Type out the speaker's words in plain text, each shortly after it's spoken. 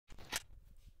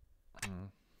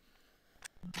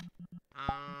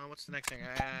What's the next thing?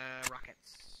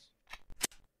 Rockets.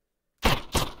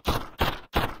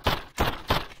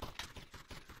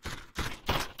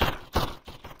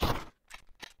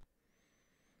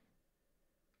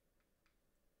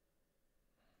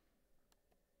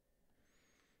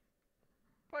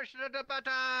 Push the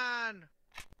button!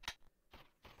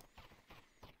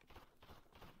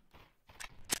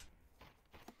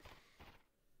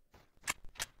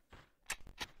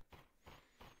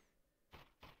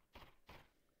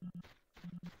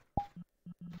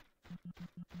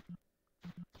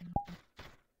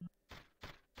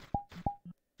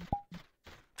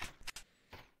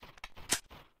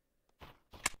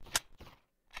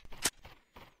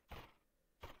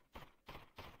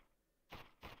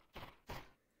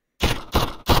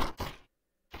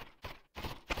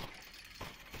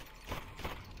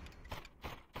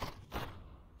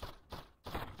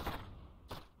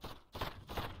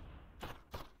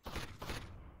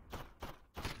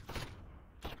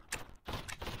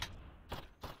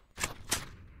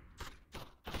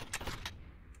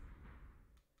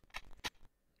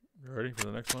 You ready for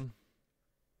the next one?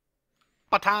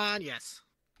 Button, yes.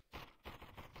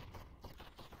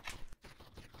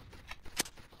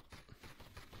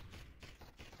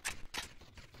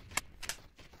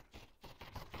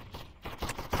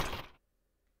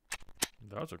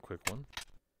 That was a quick one.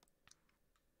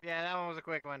 Yeah, that one was a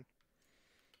quick one.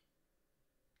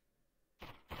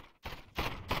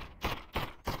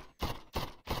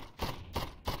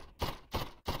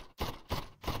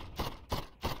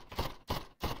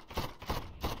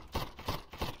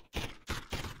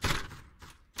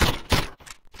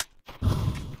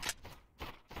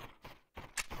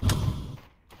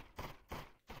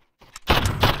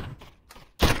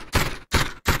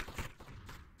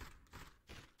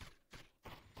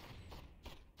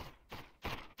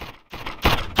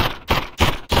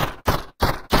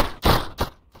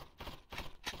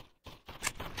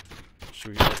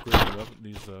 Should we upgrade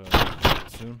these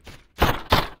soon?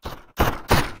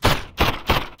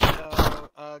 So,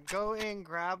 go and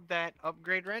grab that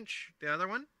upgrade wrench, the other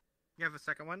one. You have a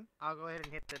second one. I'll go ahead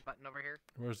and hit the button over here.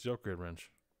 Where's the upgrade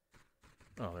wrench?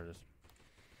 Oh, there it is.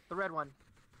 The red one.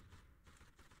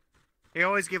 They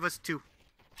always give us two.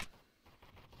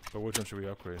 But which one should we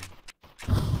upgrade?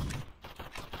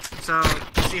 So,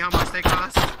 see how much they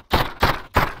cost?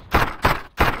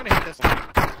 I'm gonna hit this one.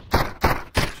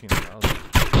 15,000.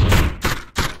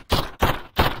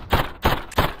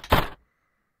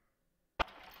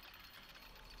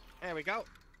 There we go.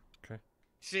 Okay.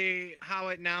 See how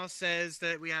it now says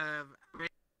that we have been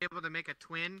able to make a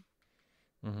twin?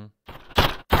 Mm-hmm.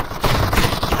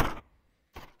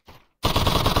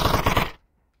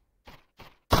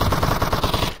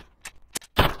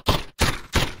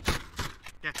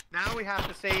 Yeah, now we have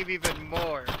to save even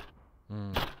more.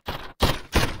 Mm.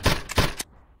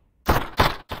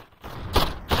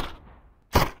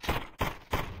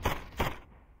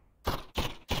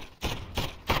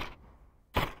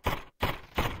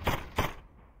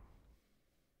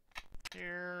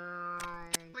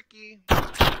 Clicky.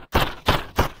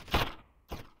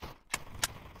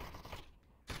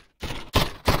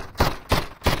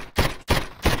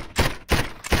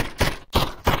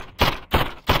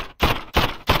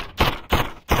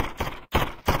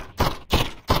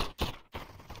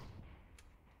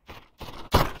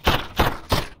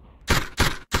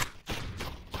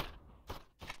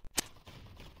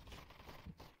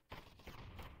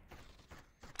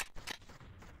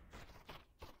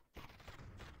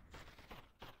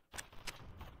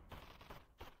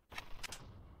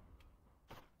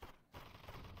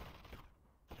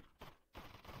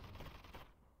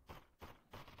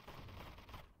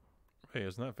 Hey,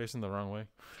 isn't that facing the wrong way?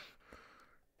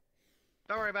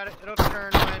 Don't worry about it. It'll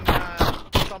turn when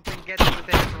something gets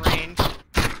within its range.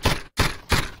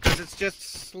 Because it's just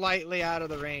slightly out of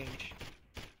the range.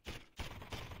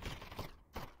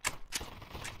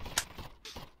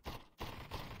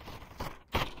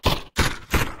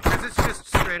 Because it's just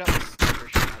straight up sniper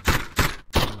shot.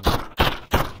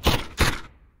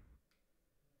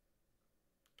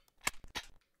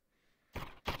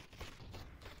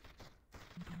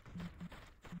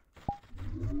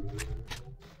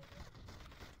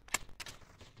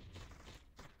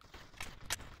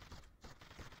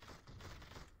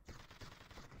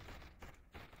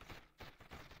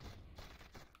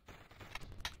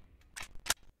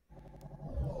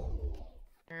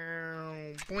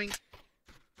 Boink.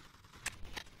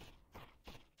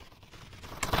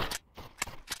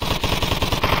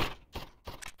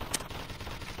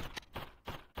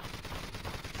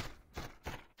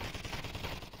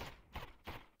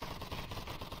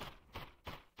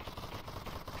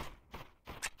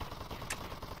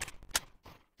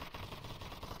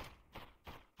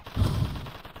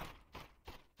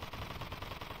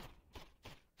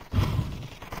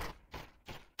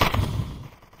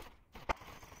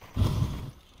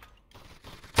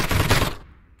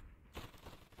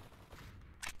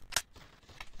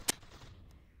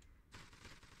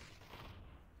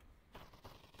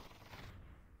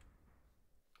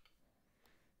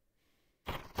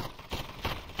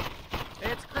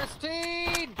 It's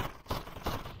Christine!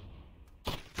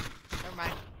 Never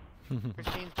mind.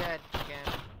 Christine's dead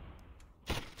again.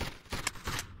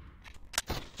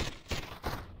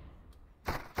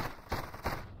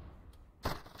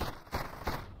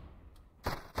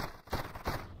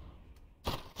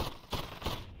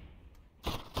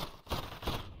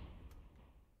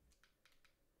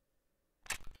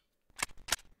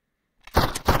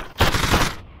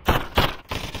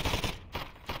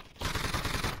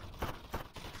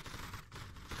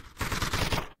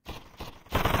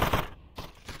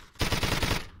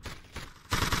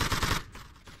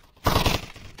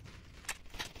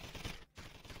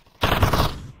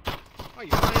 Oh, you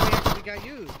finally actually got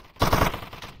used.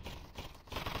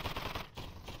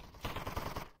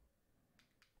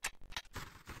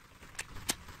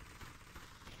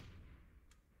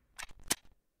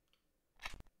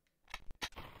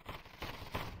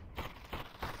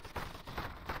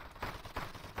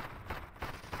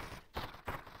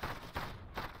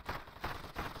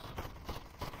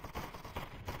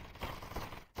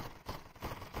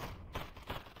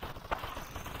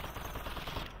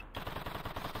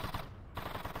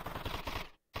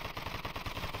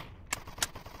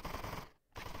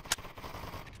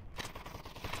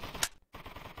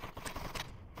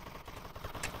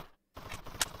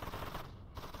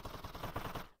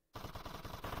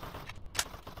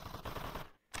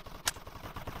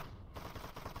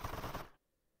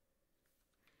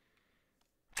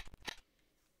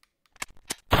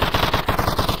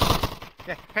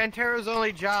 Yeah, Pantera's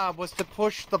only job was to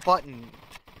push the button.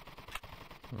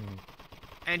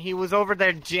 And he was over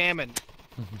there jamming.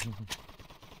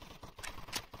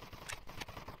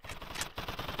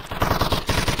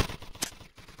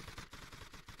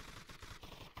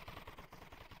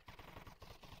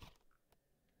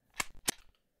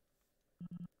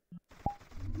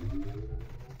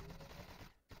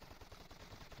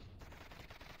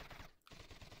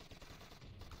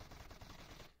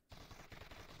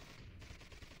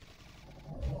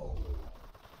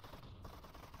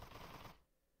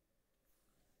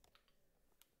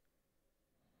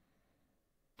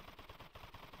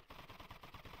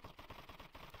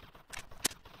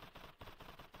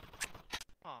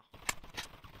 Huh.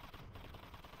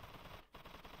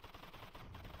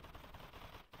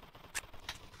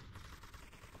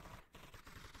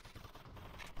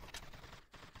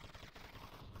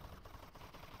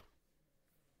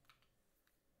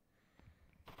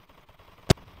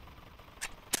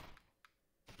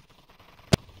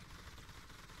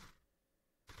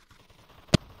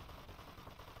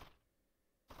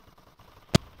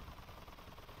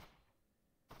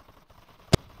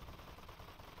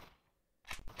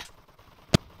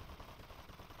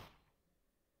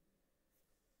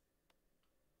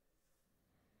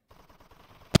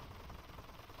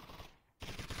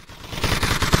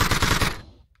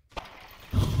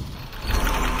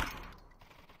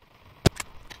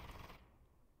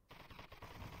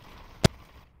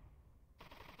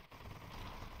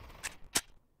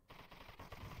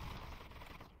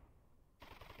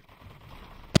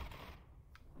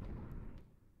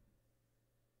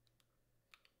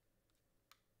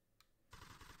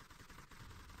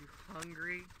 You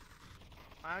hungry?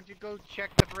 Why don't you go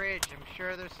check the fridge? I'm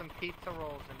sure there's some pizza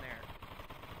rolls in there.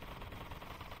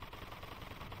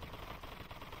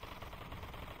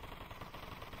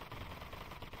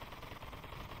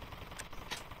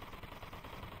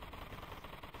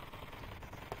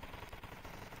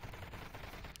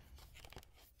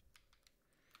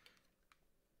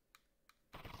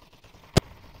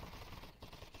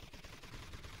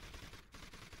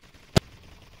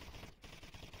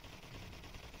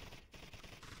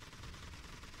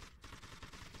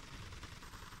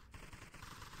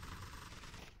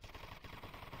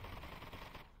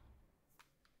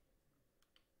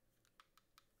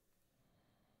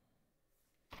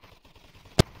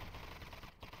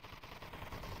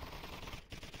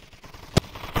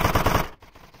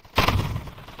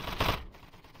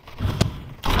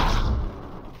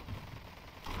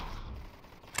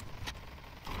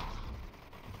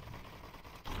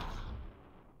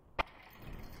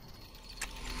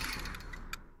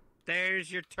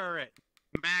 There's your turret.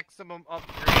 Maximum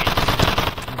upgrade.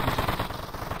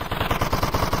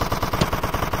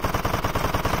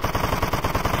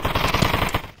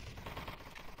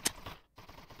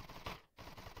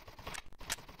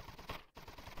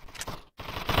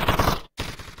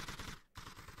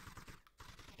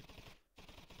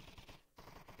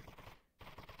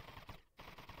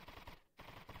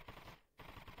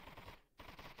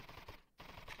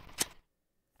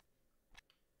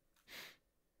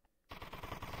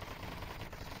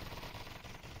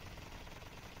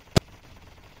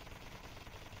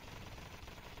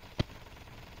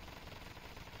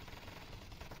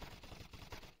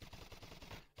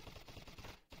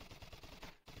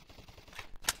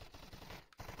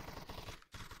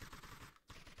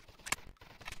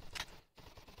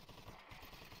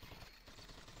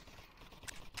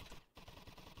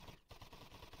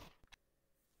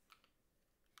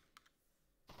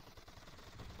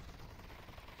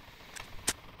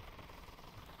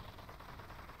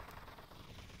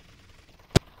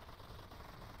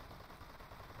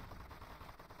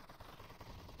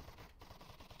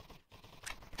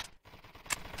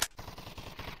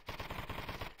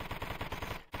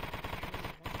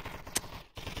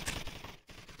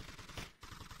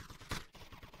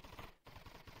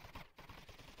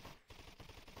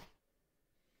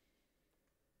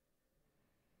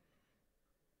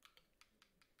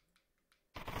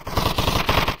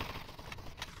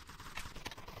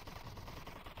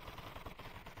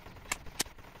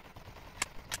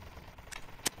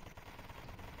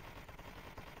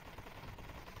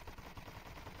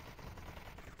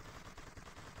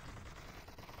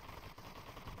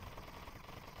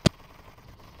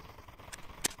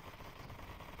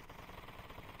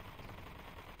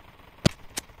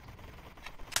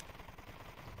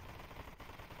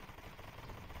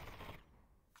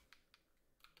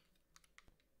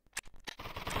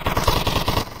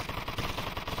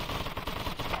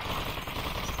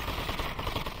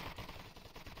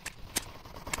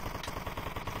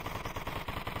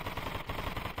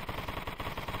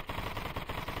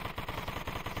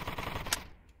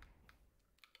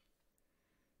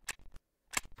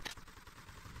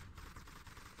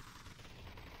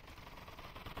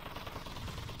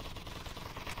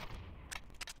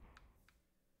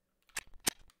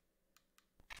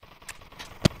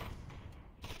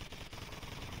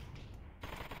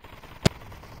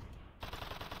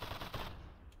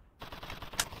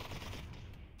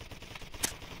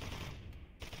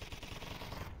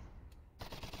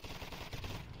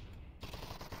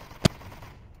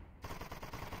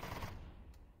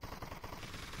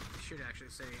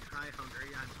 say, hi, Hungry,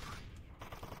 I'm hot.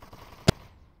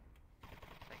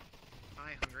 Like,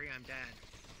 hi, Hungry, I'm Dad.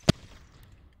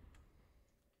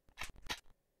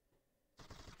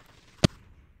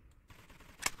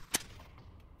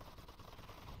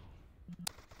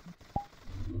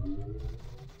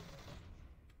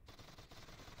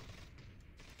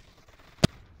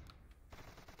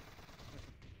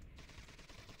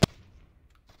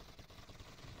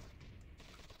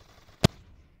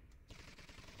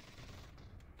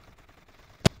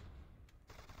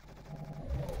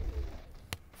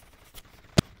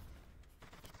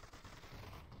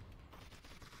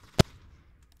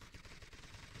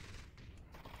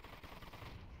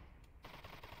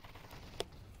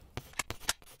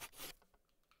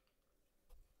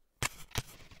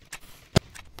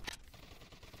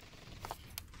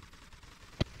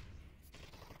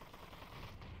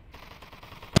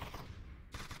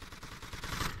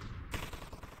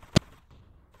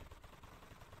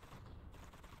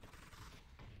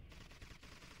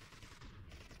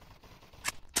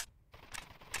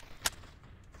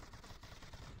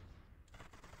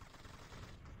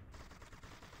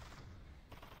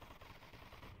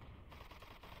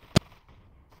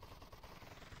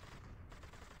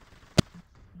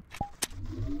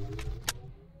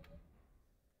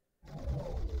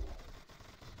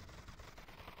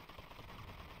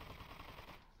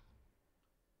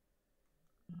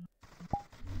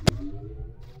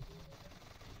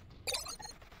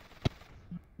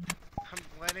 I'm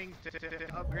planning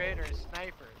to upgrade our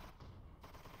sniper.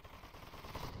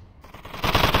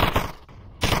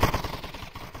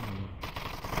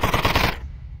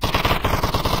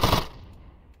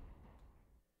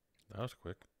 That was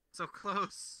quick. So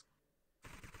close.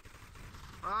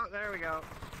 Oh, there we go.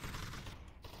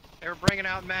 They were bringing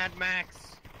out Mad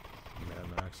Max.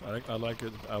 Mad Max. I like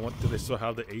it. Do they still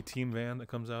have the A-Team van that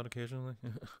comes out occasionally?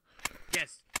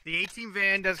 Yes, the A-Team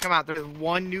van does come out. There's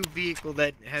one new vehicle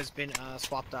that has been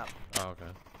swapped up. Oh, okay.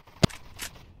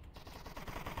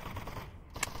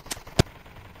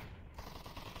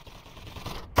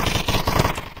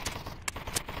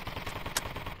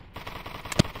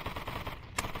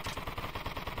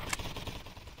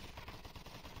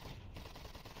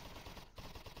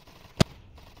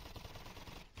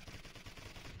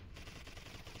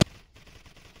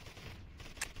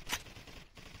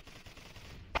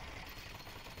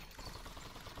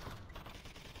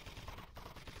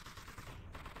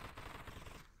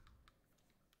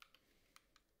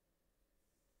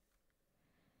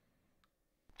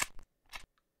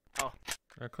 Oh.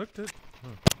 I clicked it. Huh.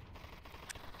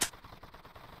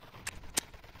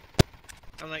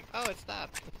 I'm like, oh, it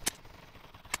stopped.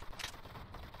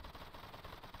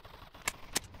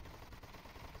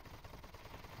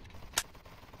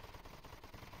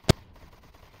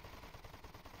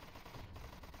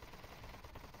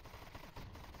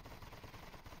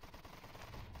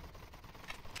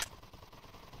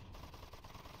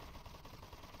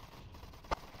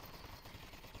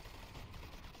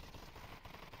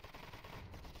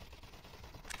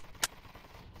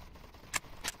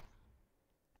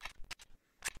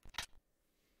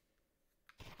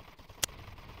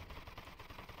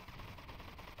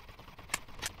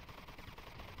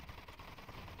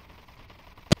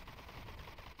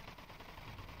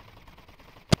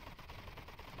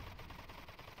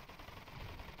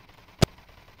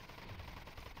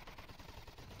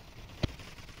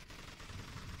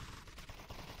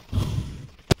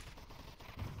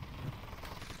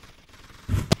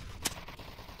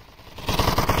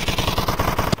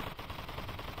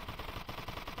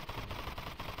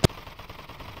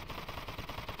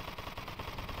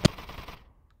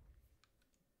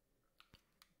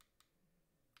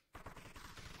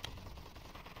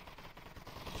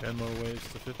 Ten more waves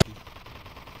to 50.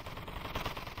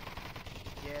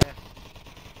 Yeah.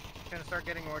 It's gonna start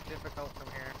getting more difficult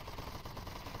from here.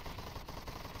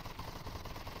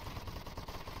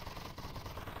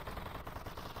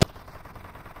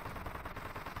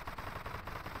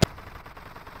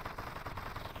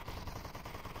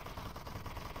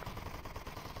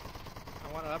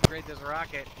 I want to upgrade this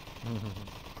rocket.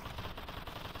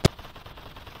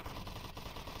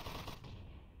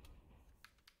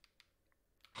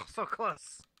 So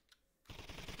close.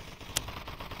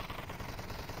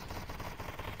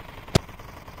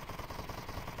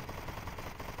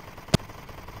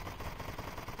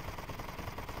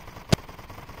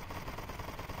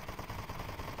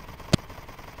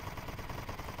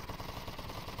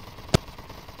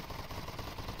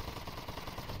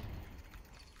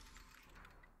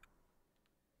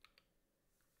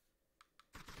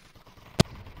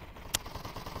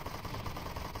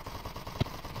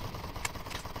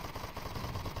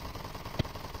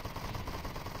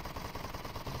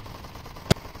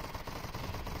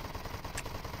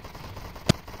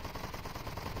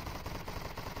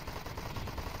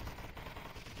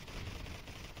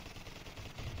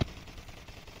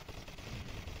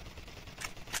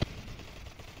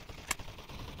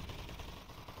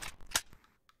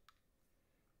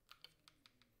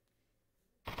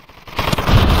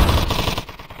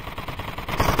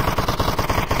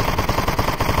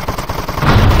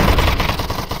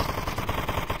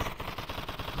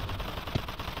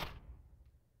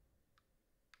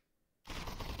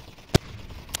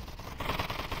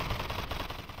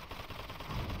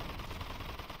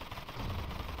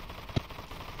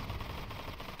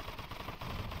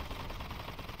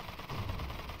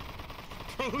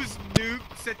 those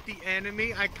nukes at the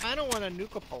enemy. I kind of want a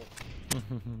nuke-a-pole.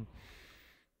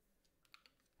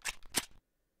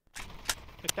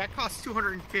 If that costs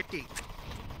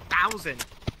 250,000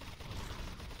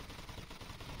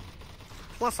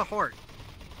 plus a horde.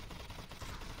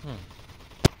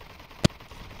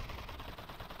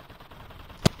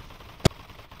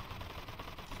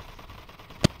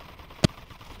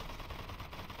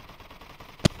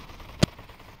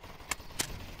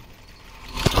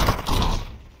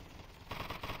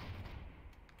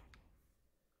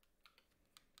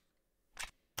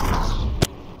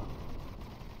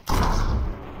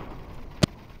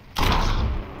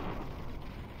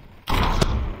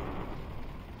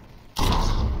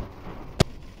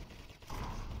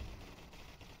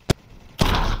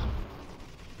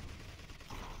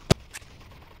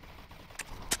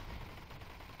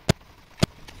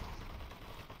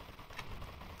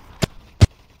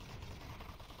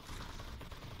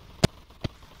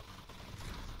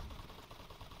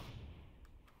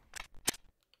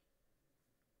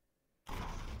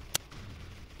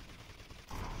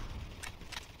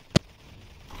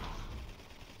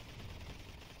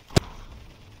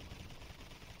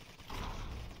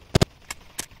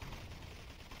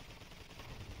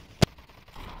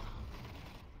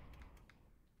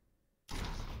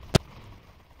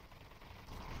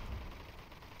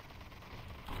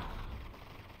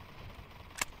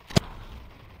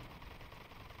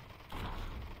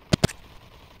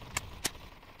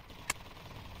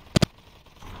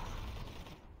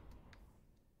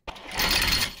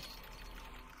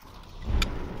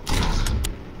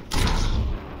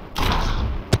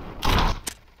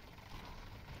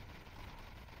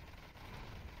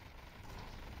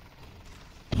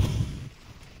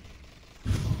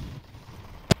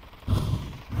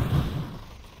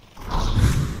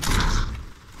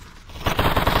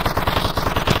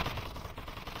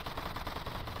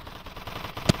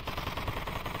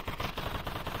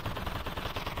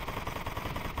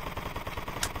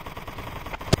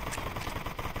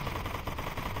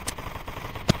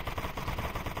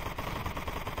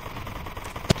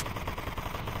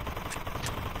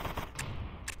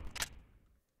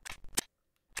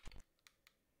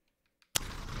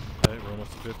 We're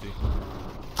almost to 50.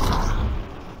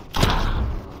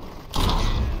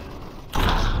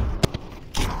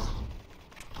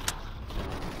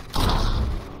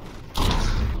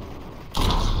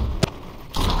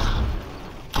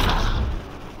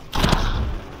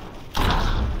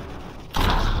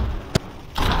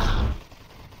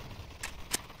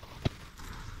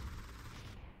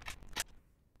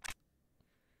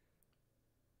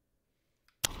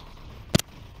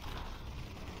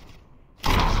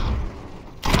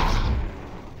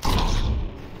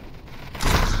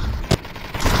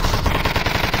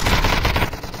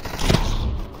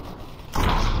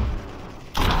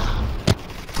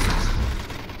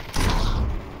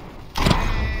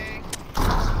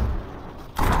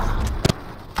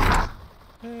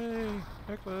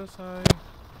 Necklace, hi.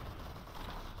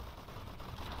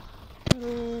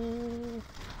 Hello.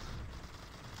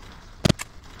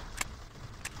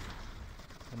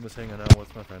 I'm just hanging out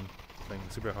with my friend, playing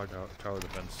super hard tower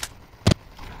defense.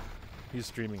 He's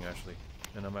streaming actually,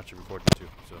 and I'm actually recording too,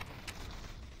 so.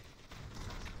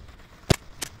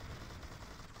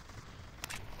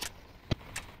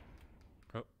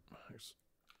 Oh,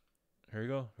 here you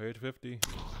go, right to 50.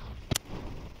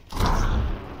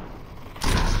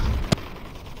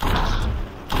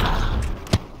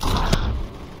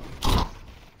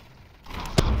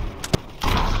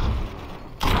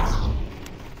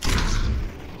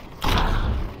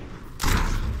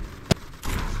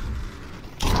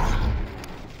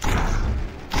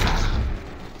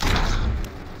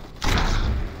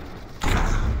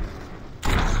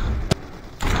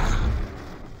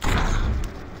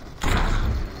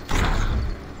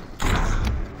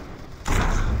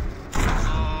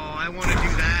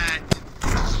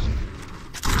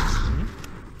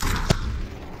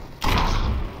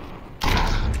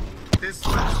 This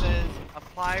one says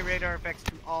apply radar effects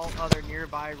to all other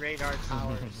nearby radar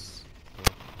towers.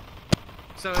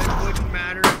 So it wouldn't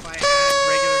matter if I had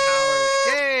regular towers.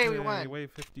 Yay, we won!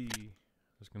 Wave 50.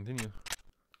 Let's continue.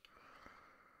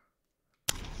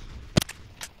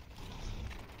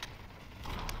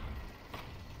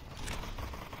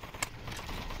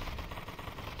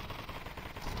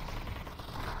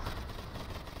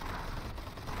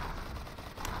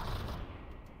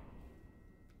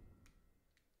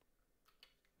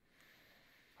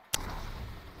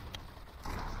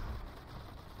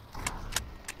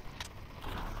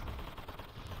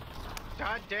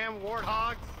 Goddamn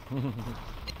warthogs!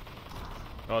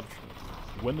 God,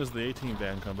 when does the 18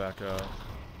 van come back out?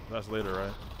 That's later,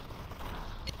 right?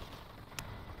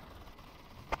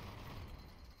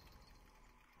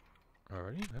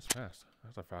 Alrighty, that's fast.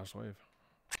 That's a fast wave.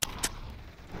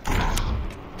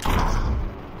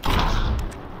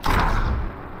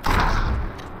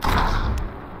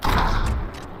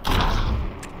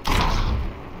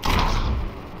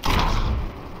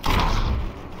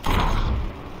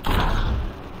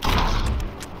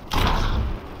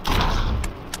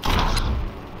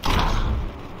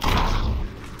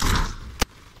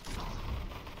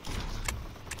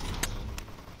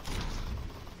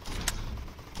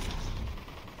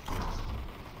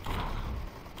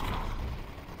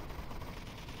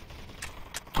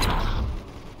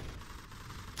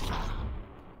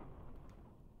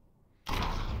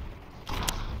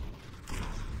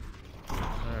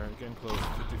 Getting close,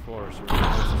 54, so we're getting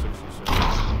close to 60 soon.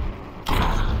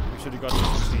 You said you got to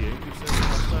 68, you said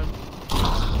last time?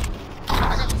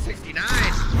 I got to 69!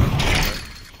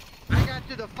 I got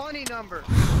to the funny number!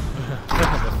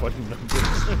 The funny number.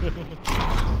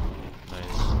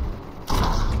 Nice.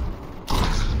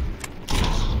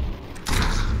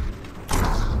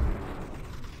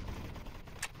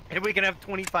 And we can have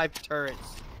 25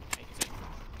 turrets.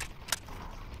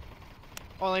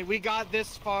 Only we got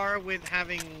this far with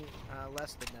having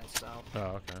less than this, so.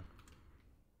 Oh, okay.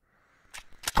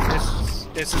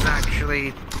 This is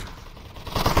actually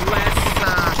less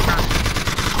crowded.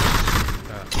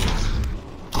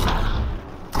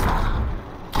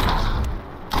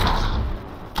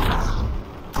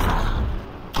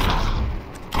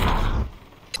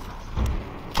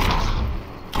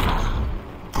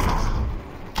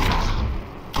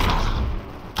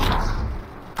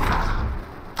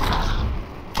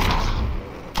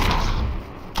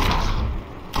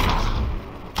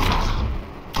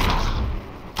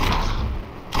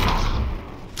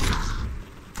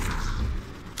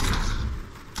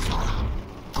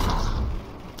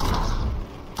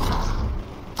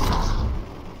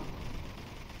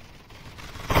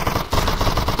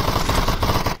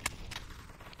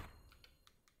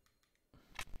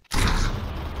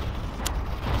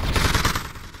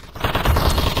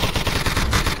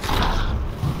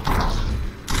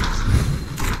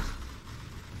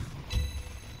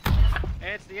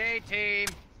 It's the A-team.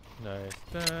 Nice.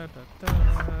 Da, da, da,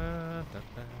 da, da.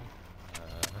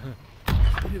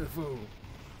 Beautiful.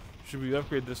 Should we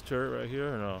upgrade this turret right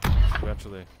here or no?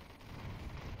 Eventually.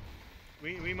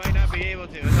 We might not be able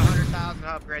to. It's 100,000 to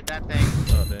upgrade that thing.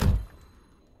 Oh dang.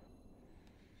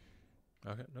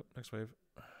 Okay, nope, next wave.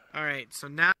 Alright, so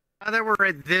now that we're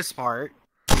at this part,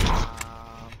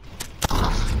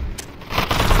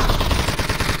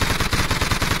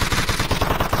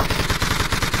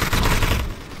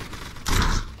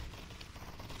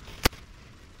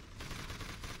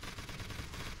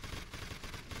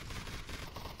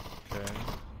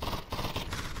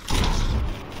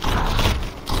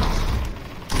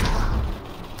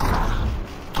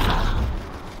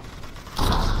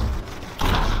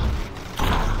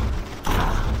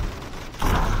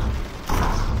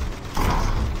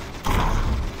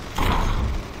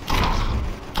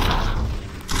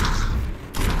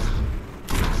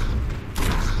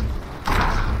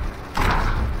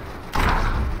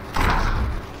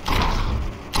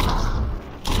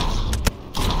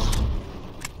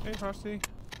 Frosty.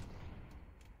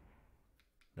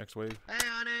 Next wave. Hey,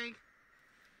 honey.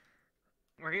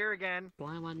 We're here again. Hey,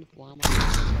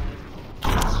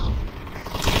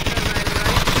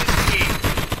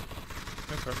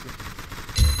 Frosty.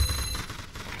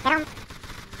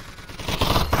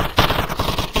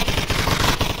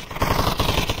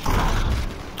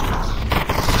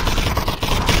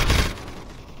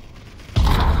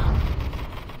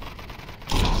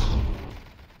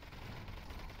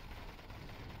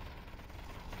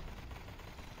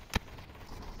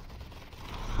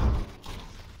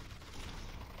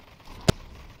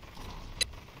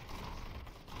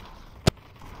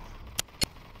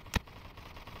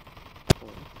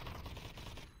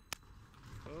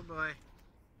 Oh boy.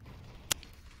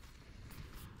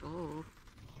 Oh.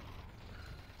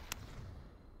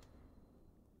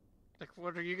 Like,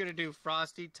 what are you gonna do,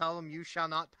 Frosty? Tell them you shall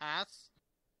not pass?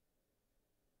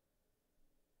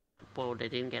 Well, they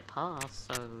didn't get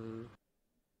past, so...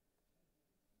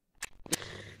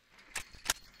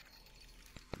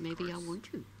 Maybe I want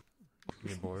to.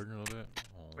 Getting bored a little bit?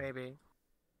 Oh. Maybe.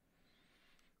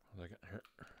 Like, here.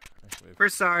 Next wave. We're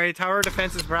sorry, tower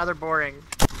defense is rather boring.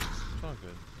 It's all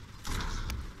good.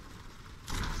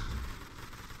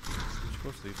 We should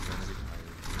go sleep, I'm gonna be tired.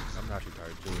 I'm actually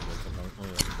tired too, but it's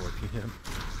only like 4 p.m.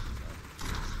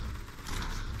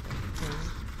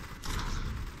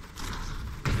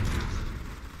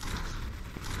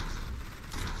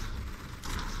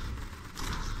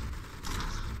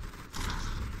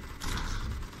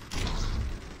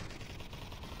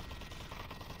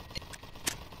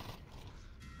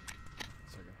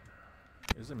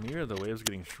 Is it me or the waves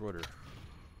getting shorter?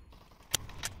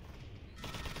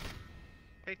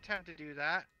 Take time to do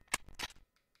that.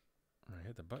 I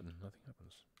hit the button, nothing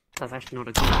happens. That's actually not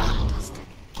a good thing, does it?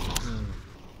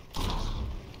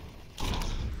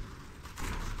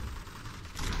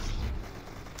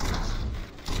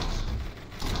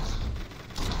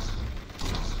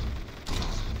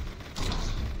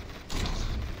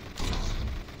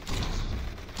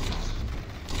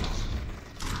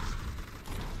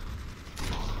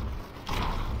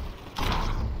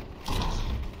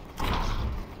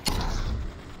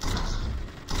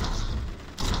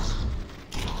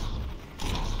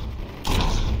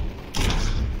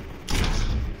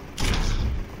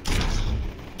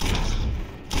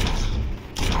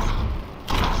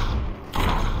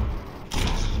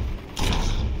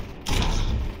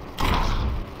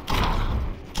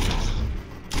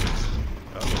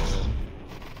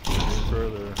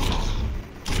 Further.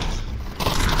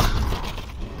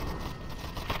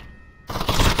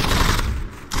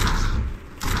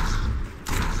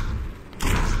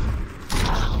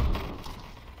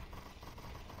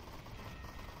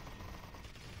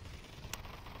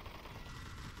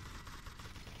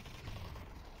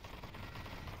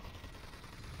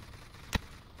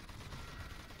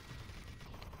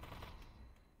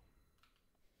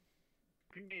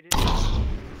 We made it.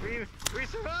 We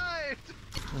survived!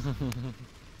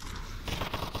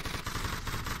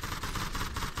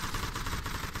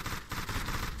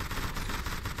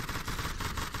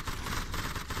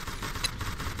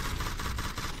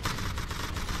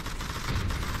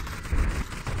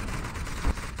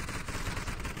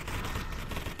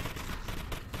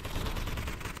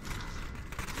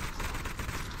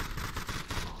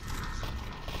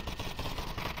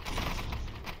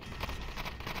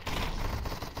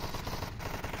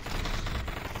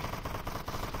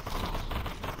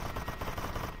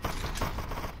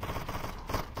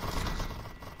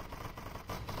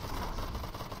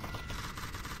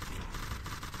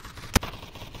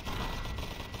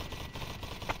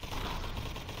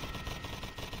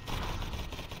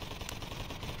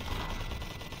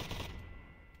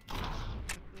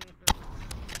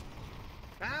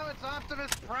 Now it's Optimus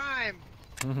Prime!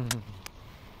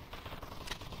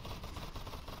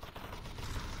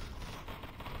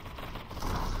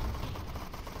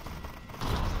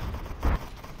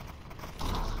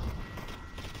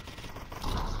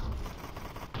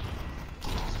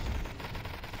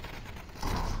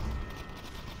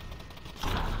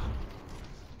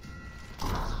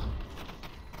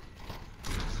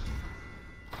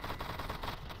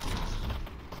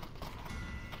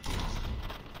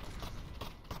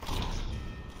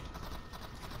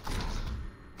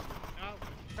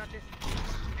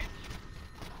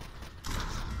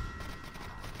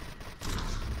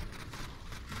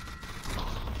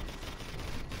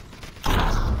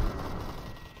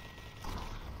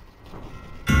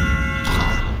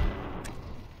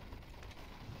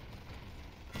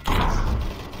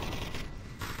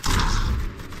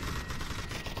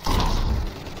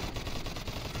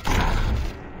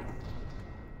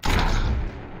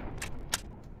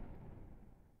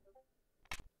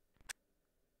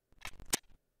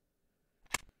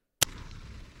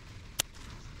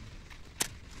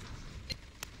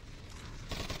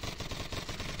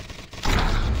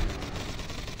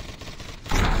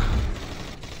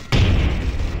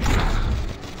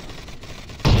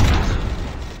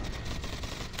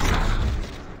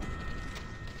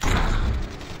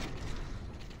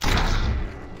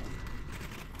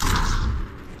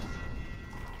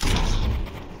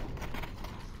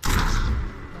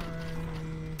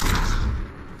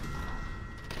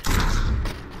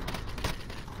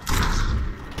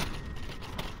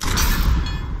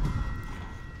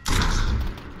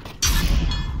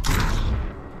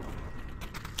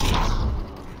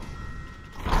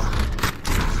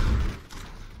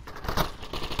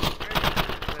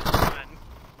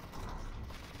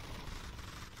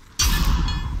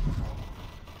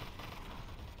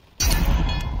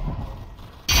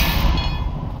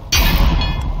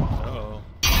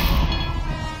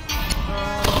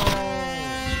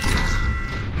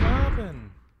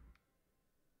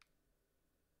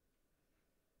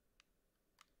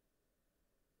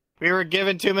 We were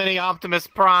given too many Optimus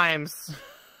Primes.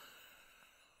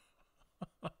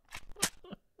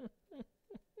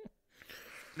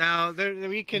 Now,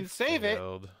 we can save it.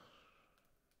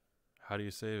 How do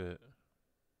you save it?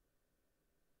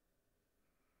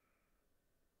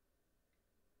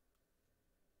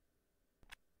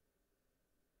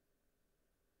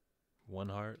 One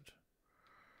heart.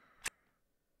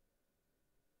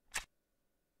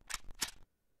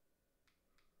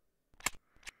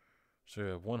 So you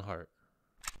have one heart.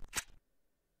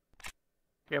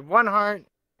 We have 1 heart,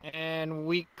 and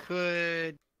we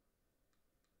could...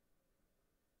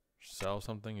 Sell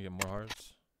something, you get more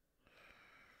hearts.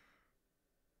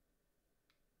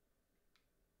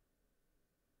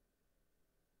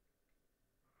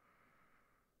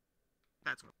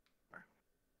 That's what.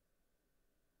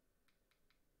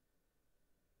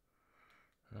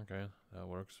 Okay, that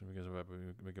works because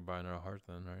we could buy another heart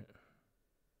then, right?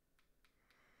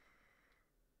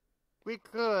 We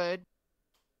could.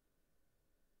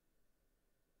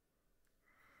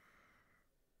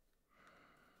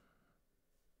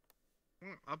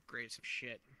 Upgrade some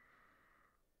shit.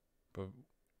 But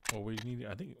well, we need.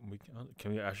 I think we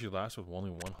can we actually last with only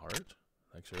 1 heart?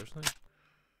 Like seriously?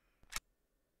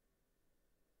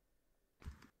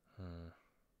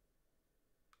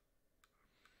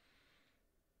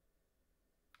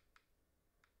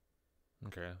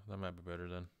 Okay, that might be better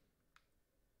then.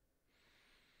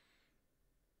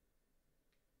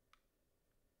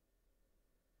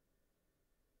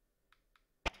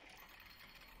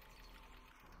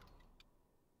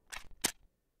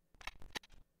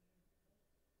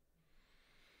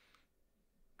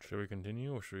 Should we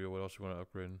continue, or should we? What else you want to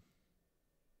upgrade?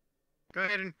 Go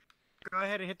ahead and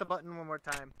hit the button one more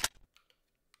time.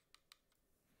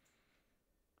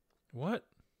 What?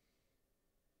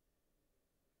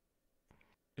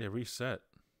 It reset.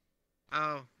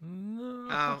 Oh. No.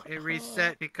 Oh, it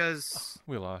reset because...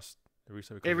 We lost. It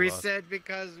reset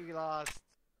because we lost.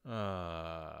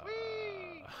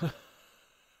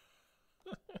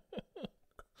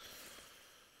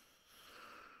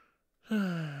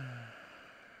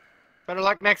 Better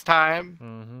luck next time.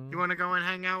 Mm-hmm. You want to go and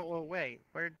hang out? Well, wait.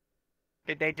 Where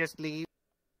did they just leave?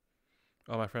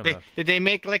 Oh, my friend left. Did they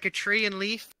make like a tree and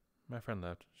leaf? My friend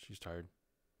left. She's tired.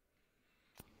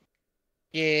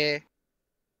 Yeah.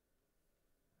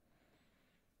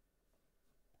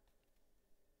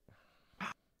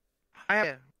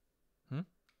 Hang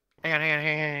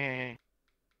on.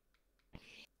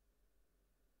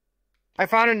 I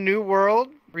found a new world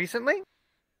recently.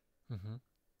 Mm-hmm.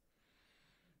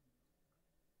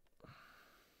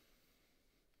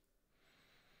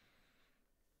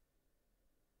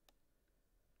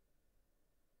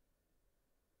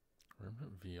 Remember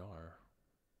VR.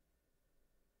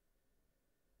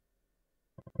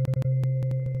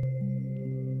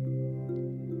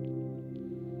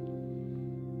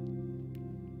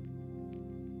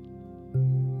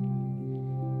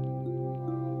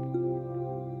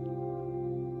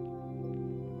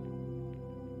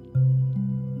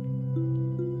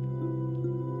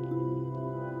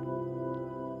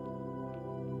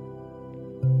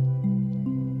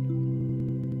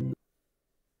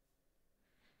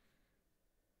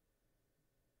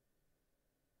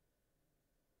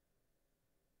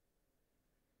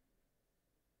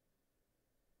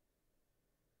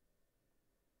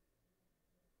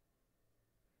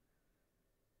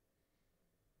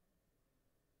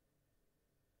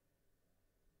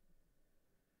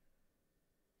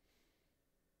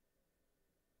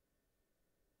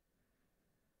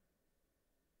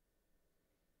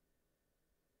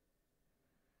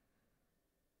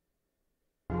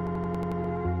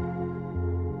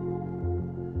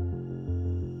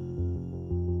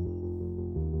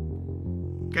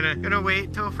 Gonna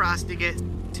wait till Frosty gets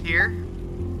here.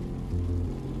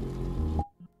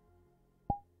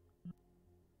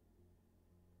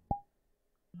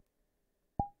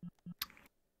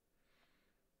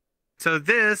 So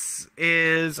this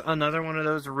is another one of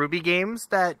those Ruby games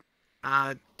that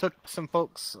took some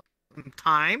folks some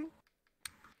time.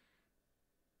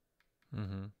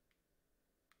 Mm-hmm.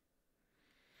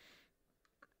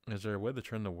 Is there a way to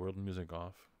turn the world music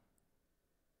off?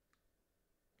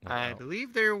 I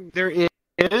believe there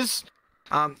is.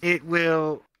 It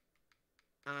will.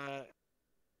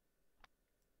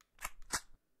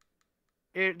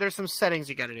 There's some settings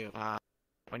you got to do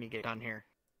when you get done here.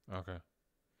 Okay.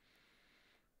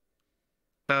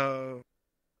 So,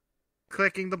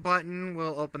 clicking the button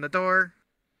will open the door.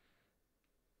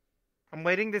 I'm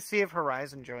waiting to see if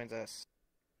Horizon joins us.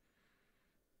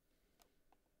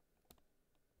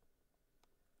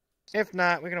 If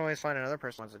not, we can always find another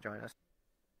person who wants to join us.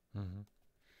 Mm-hmm.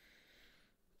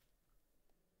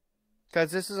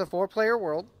 Because this is a 4-player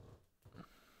world.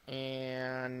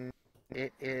 And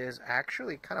it is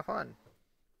actually kind of fun.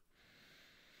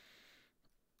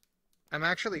 I'm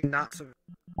actually not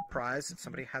surprised that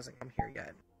somebody hasn't come here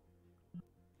yet.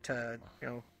 To,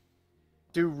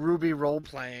 do Ruby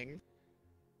role-playing.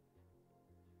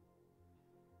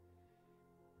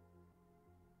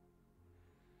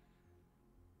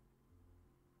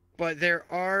 But there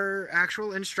are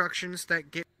actual instructions that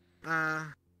get,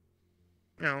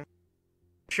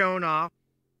 shown off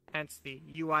Hence the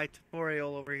UI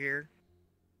tutorial over here.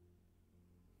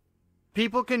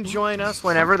 People can join us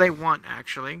whenever they want,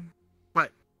 actually.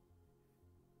 What?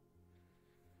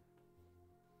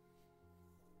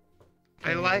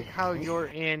 I like how you're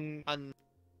in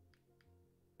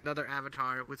another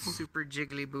avatar with super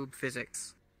jiggly boob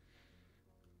physics.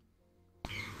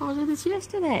 I was in this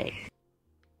yesterday.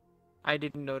 I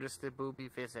didn't notice the booby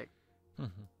physics.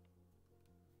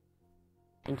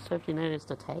 And so if you notice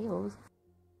the tails.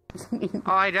 Oh,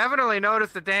 I definitely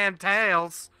noticed the damn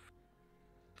tails.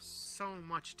 So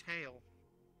much tail.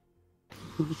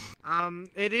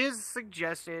 It is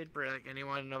suggested for like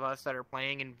anyone of us that are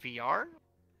playing in VR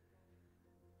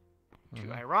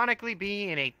to ironically be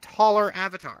in a taller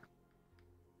avatar.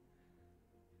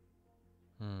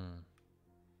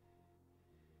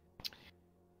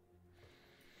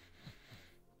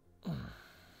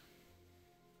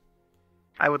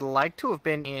 I would like to have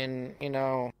been in, you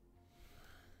know,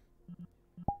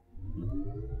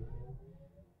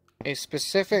 a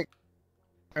specific,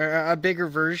 or a bigger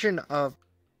version of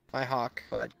my hawk,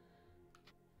 but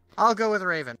I'll go with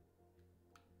Raven.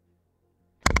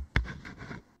 I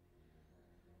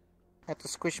have to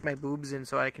squish my boobs in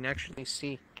so I can actually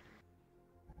see.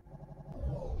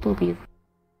 Boobies.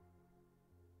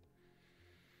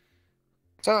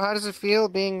 So, how does it feel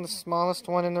being the smallest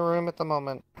one in the room at the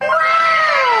moment?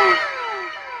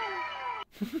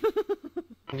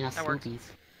 I mean, that's That works.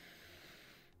 boobies.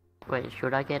 Wait,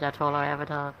 should I get a taller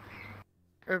avatar?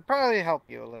 It would probably help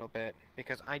you a little bit,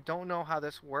 because I don't know how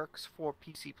this works for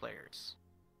PC players.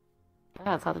 Yeah,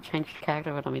 that's how to change the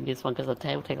character, but I mean this one because the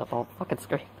tail takes up the whole fucking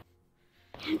screen.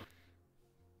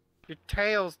 Your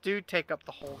tails do take up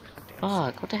the whole goddamn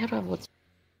Fuck, what the hell do I what's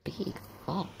big?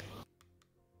 Fuck.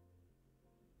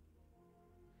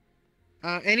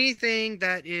 Anything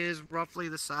that is roughly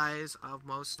the size of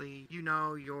mostly, you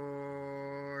know,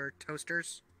 your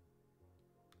toasters.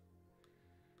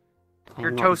 Your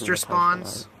I'm not toaster using the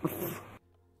spawns. though.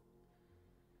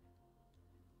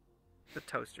 The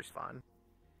toaster spawn.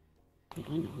 I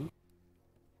know.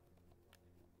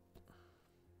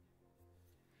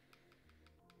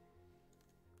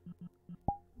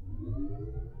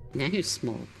 Now who's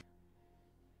small?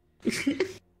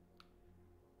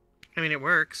 I mean, it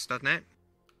works, doesn't it?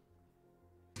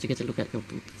 You get to look at your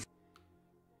boobs.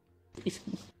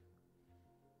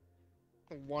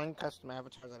 One custom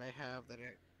avatar that I have that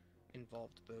it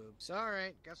involved boobs.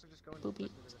 Alright, guess I'll just go and Boobie.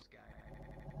 listen to this guy.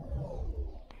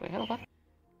 Wait, how about?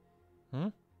 Hmm?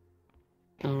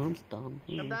 Oh, I'm dumb.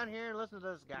 Come down here and listen to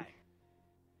this guy.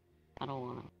 I don't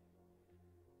wanna.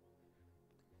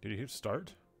 Did you hit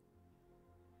start?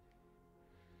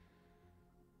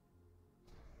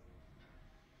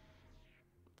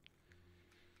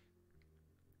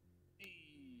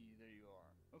 There you are.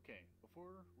 Okay,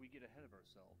 before we get ahead of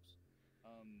ourselves,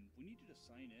 we need you to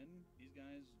sign in. These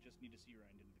guys just need to see your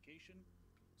identification.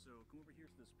 So come over here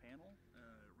to this panel,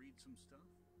 read some stuff,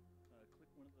 click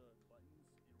one of the buttons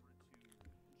in order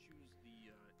to choose the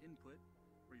input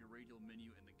for your radial menu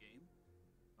in the game.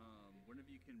 Whenever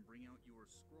you can bring out your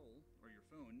scroll or your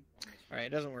phone.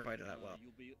 Alright, it doesn't work quite that well.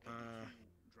 You'll be able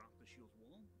to drop the shield's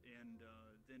wall, and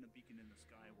then a beacon in the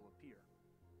sky will appear.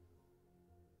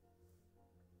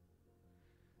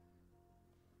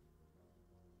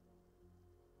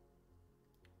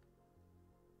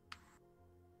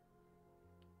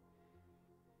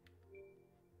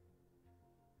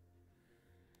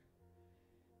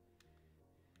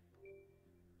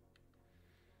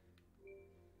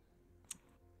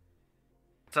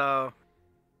 So,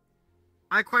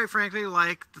 I quite frankly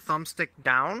like the thumbstick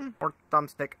down or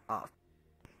thumbstick up.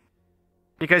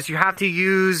 Because you have to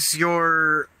use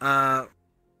your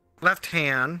left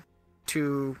hand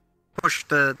to push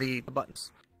the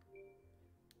buttons.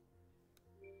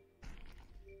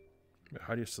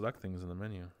 How do you select things in the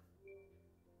menu?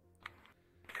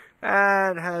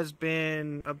 That has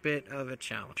been a bit of a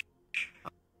challenge.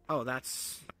 Oh,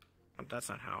 that's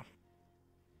not how.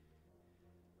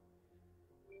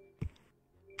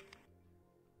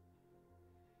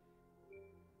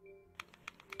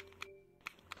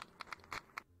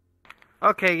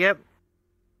 Okay, yep.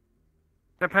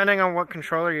 Depending on what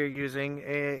controller you're using,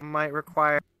 it might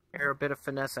require a bit of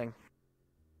finessing.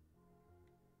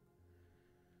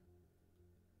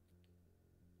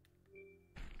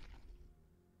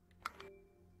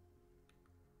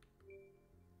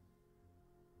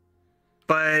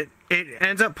 But it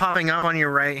ends up popping up on your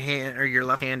right hand or your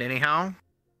left hand anyhow.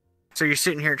 So you're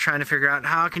sitting here trying to figure out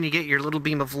how can you get your little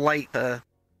beam of light to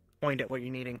point at what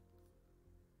you're needing.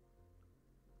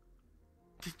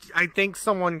 I think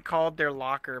someone called their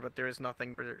locker, but there is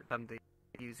nothing for them to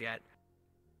use yet.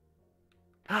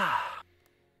 All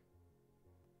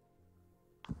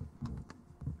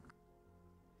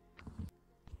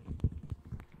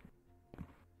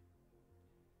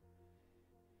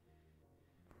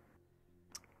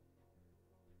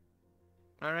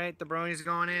right, the brony's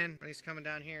going in. He's coming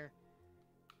down here.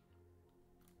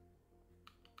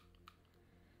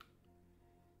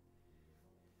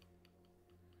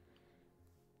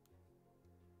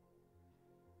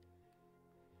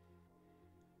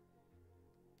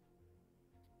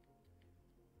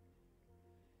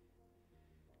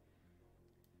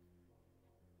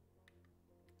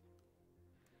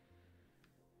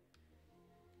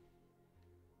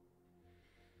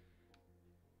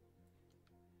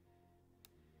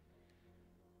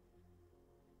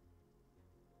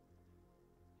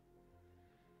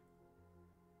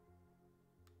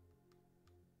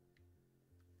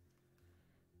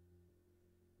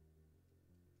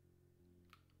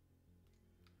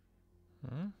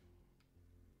 Hmm?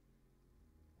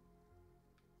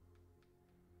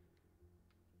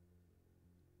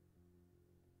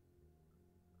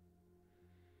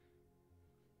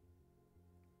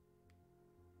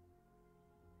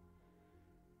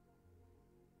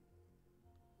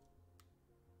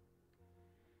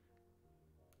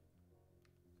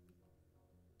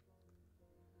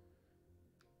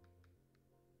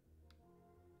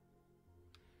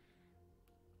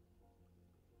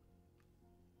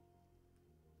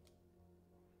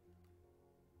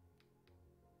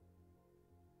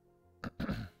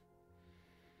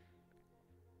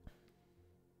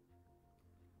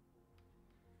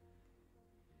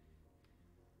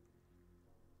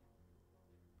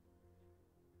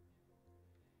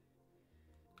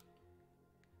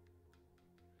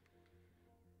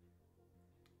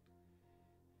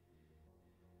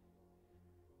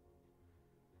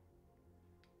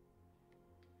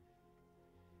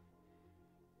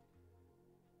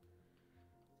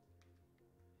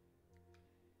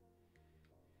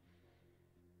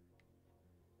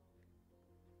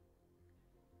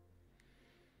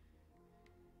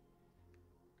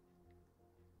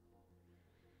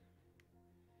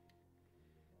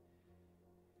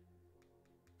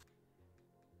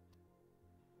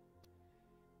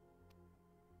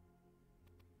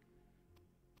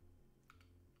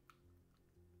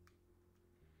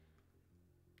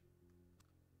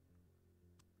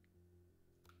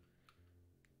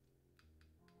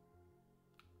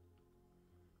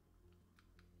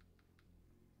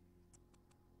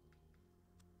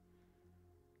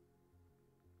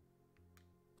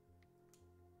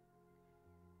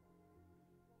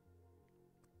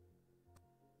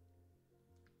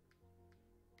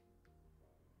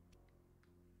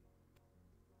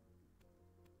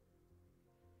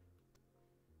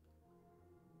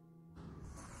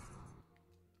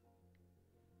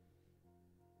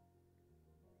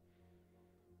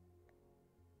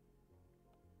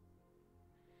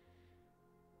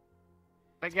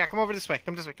 Like, yeah, come over this way.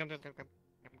 Come this way. Come.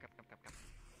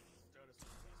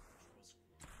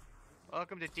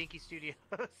 Welcome to Dinky Studios.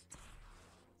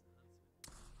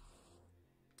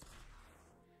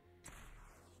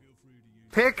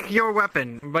 Pick your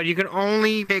weapon, but you can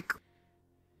only pick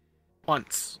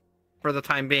once for the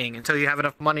time being until you have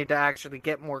enough money to actually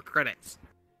get more credits.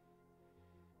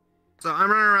 So I'm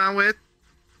running around with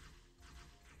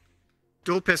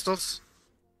dual pistols.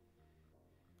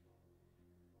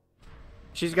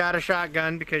 She's got a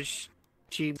shotgun because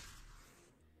she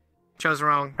chose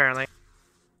wrong, apparently.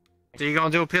 So you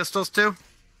gonna do pistols too?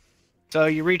 So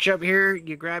you reach up here,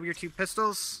 you grab your two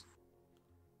pistols.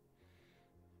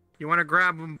 You want to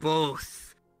grab them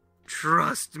both.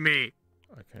 Trust me.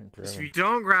 I can't grab If him. you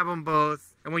don't grab them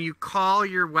both, and when you call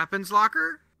your weapons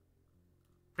locker,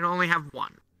 you can only have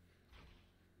one.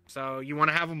 So you want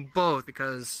to have them both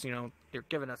because, you know, they're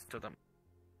giving us to them.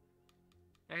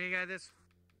 Now you got this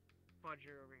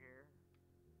fudger over here.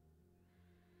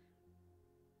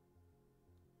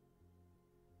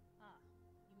 Ah,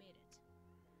 you made it.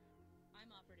 I'm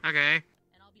operative. Okay.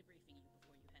 And I'll be briefing you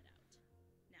before you head out.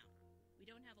 Now, we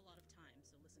don't have a lot of time,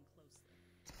 so listen closely.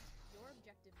 Your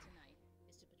objective tonight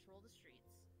is to patrol the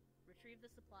streets, retrieve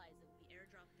the supplies that will be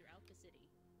airdropped throughout the city,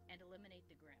 and eliminate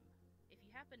the Grim. If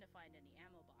you happen to find any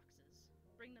ammo boxes,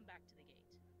 bring them back to the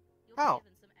gate. You'll be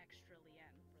given some extra lien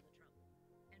for the trouble.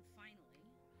 And finally,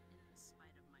 in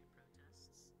spite of my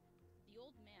protests, the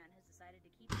old man has decided to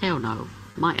keep... Hell no.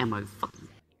 My ammo fucking...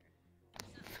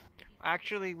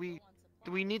 Actually, we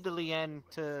need the Lien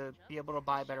to be able to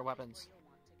buy better weapons.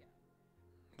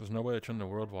 There's no way to turn the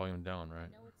world volume down, right?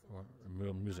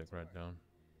 Or music right down.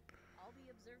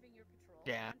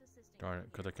 Yeah. Darn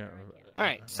it, because I can't...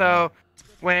 Alright, so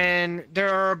when there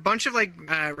are a bunch of like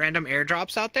random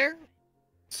airdrops out there,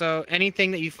 So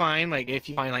anything that you find, like if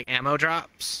you find like ammo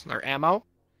drops or ammo,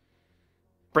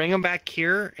 bring them back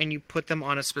here and you put them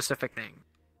on a specific thing.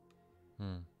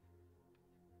 Hmm.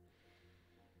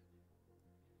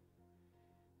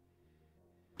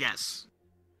 Yes.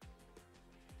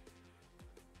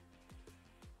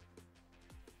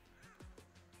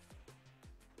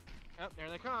 Oh, there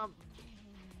they come.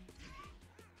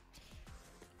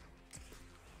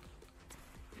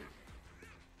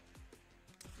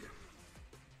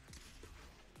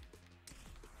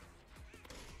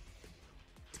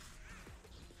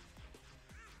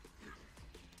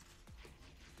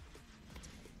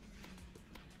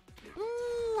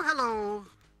 Ooh, hello.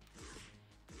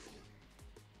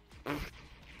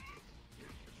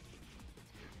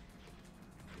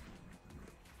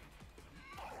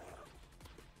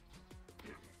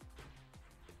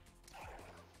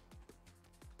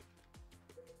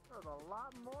 There's a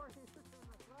lot more here than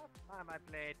the last time I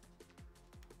played.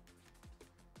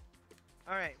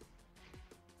 Alright.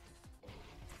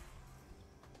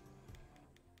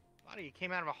 Buddy, you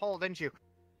came out of a hole, didn't you?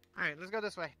 Alright, let's go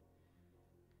this way.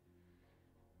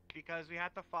 Because we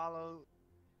have to follow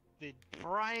the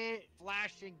bright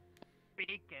flashing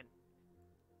beacon.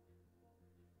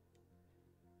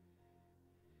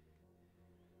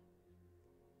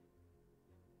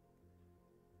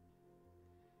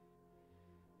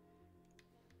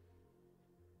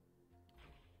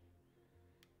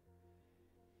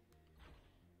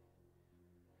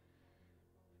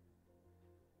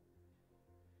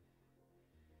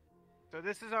 So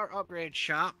this is our upgrade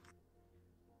shop.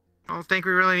 I don't think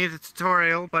we really need a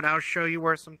tutorial, but I'll show you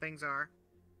where some things are.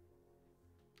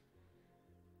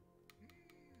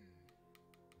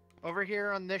 Over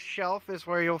here on this shelf is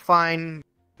where you'll find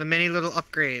the many little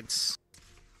upgrades.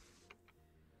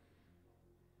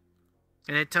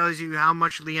 And it tells you how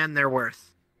much Lien they're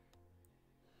worth.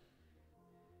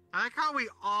 I like how we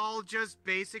all just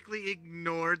basically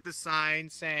ignored the sign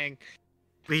saying,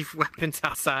 leave weapons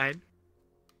outside.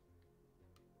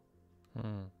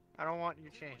 Hmm. I don't want you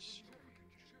to change.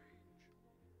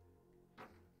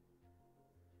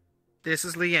 This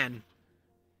is Lien.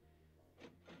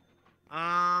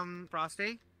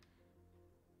 Frosty?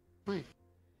 Wait.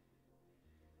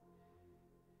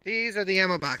 These are the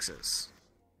ammo boxes.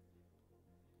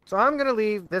 So I'm gonna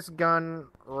leave this gun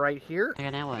right here, Okay,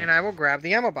 now what? and I will grab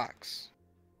the ammo box.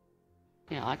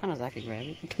 Yeah, I can exactly grab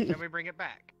it. Then we bring it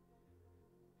back.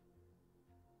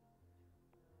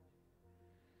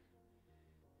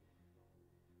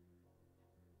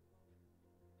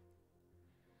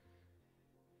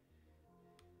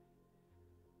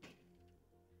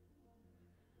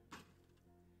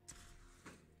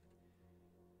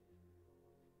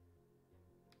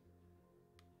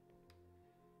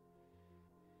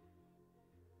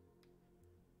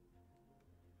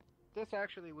 This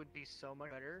actually would be so much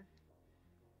better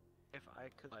if I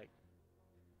could, like...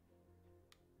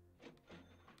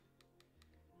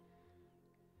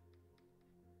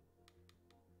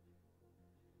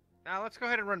 Now let's go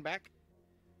ahead and run back.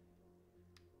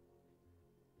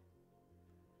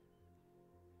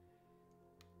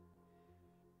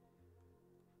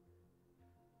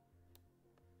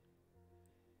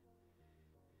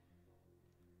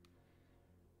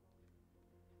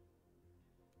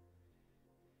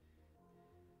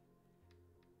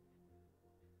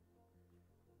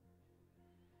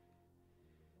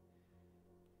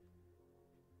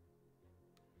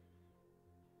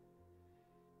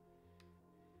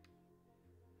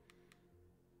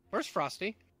 Where's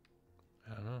Frosty?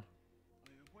 I don't know. I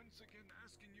am once again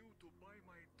asking you to buy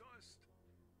my dust.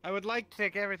 I would like to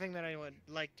take everything that I would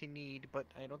like to need, but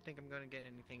I don't think I'm going to get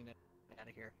anything out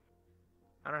of here.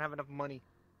 I don't have enough money.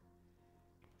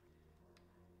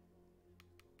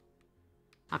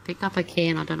 I picked up a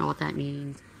can, I don't know what that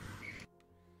means.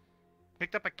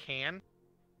 Picked up a can.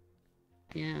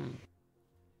 Yeah.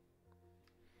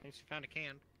 At least you found a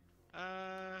can.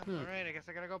 Hmm. Alright, I guess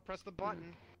I gotta go press the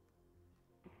button.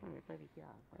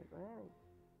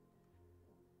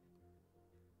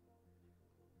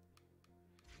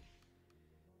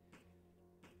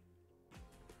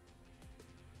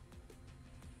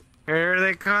 Here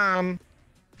they come.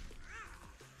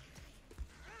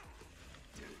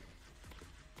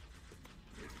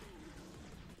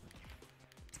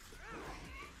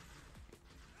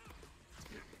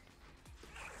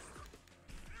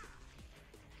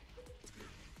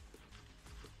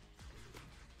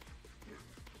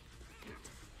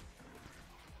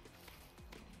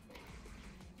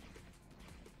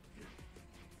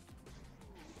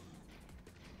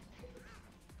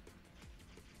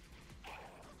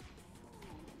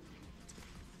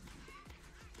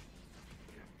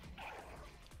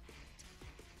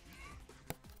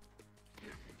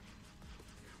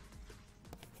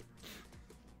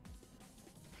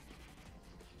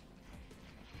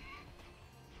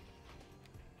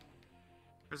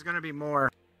 There's gonna be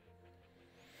more.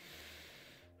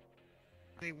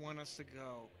 They want us to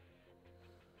go.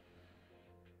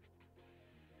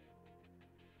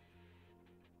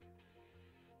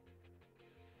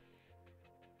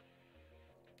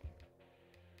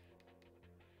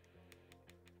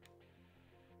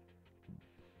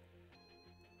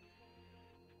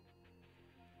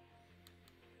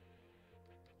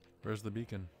 Where's the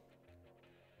beacon?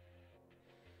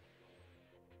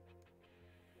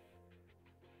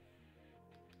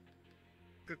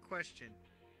 Good question.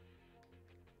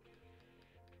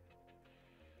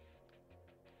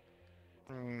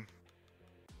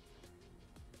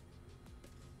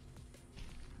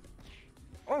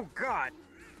 Oh God!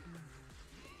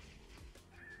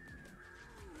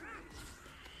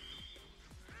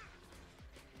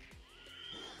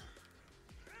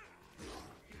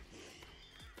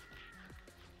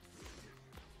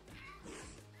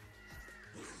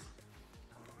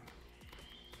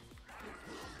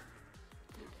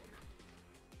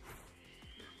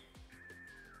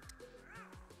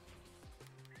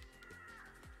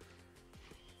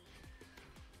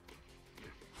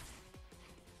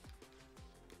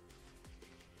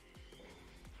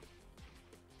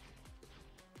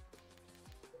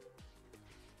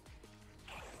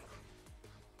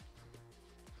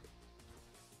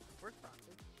 Where's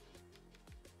Frosty?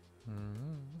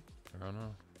 I don't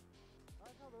know. I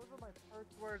know those are my first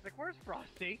words. Like, where's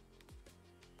Frosty?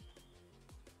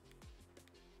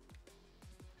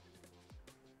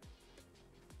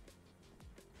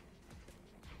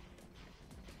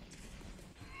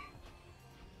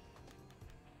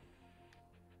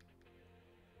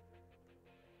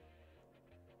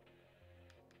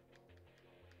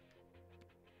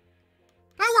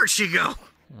 Now where'd she go?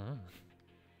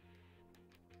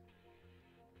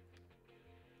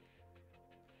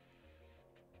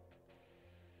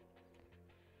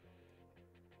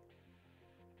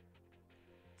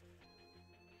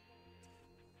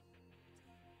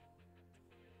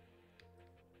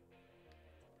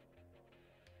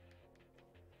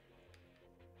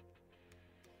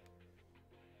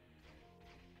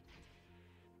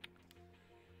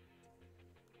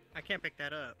 I can't pick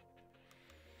that up.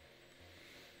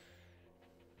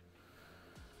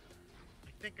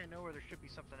 I think I know where there should be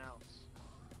something else.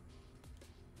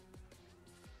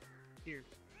 Here.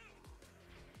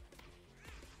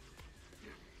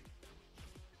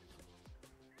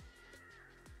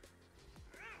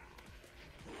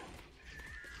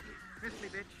 Miss me,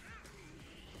 bitch.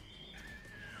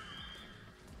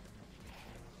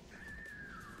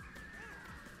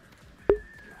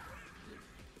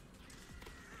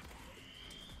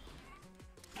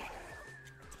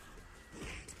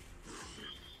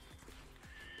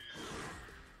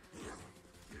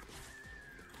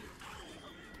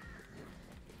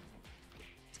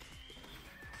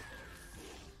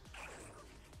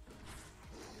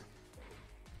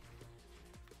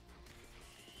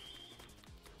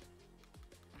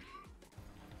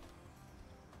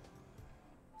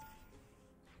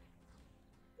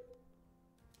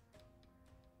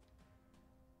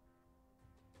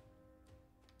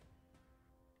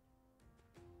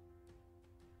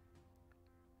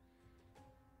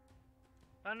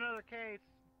 Another case.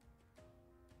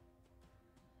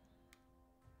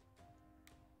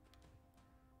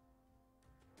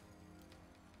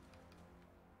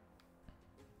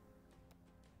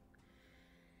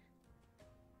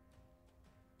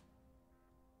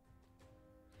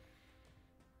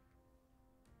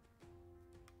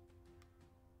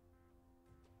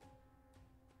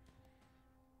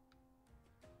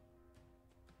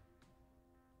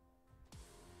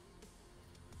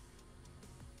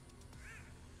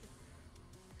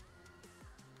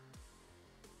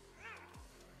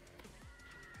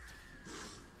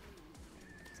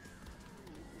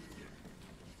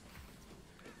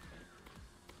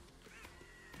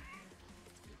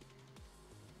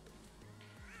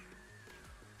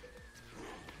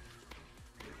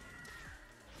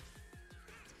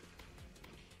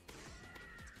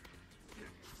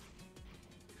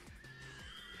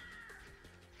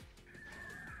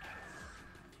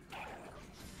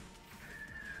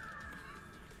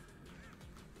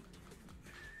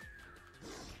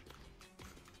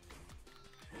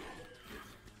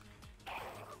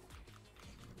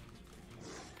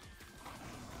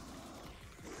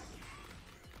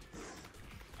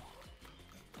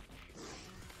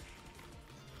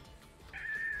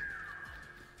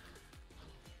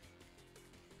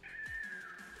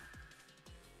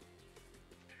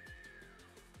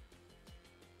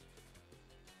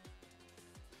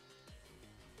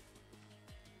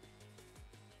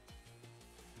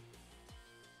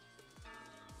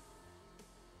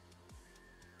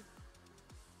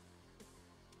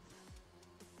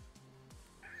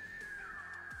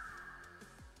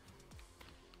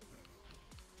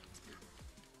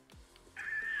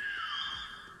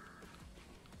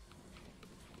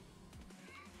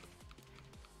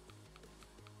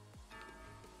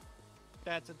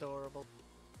 That's adorable.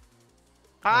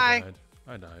 I Hi! died.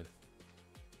 I died.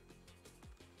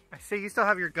 I see you still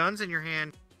have your guns in your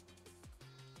hand.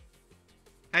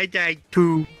 I died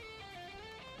too.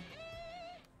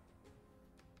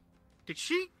 Did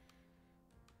she?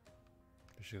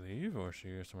 Did she leave or is she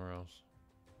here somewhere else?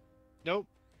 Nope.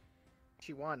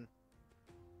 She won.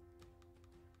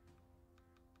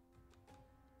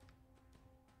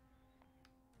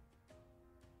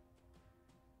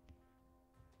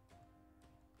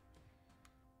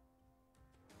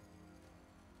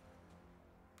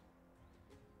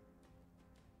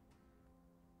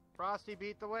 Frosty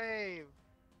beat the wave.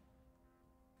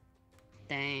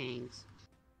 Thanks.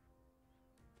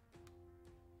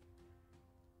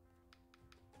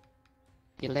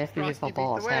 You left me with Frosty a beat the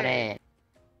boss, how wave. that?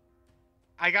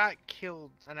 I got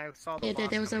killed and I saw the Yeah, boss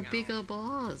there was a coming out. bigger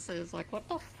boss. It was like, what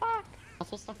the fuck? I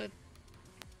saw stuff in...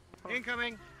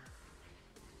 Incoming.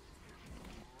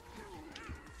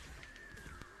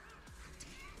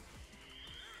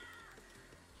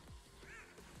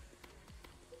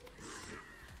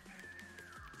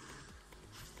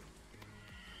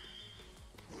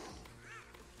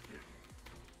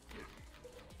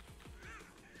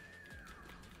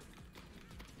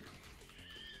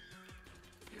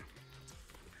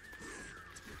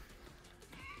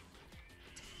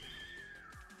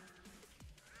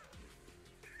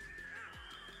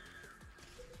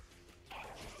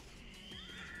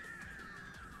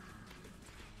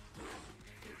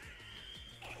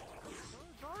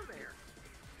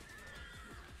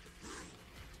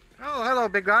 Oh, hello,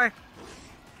 big guy.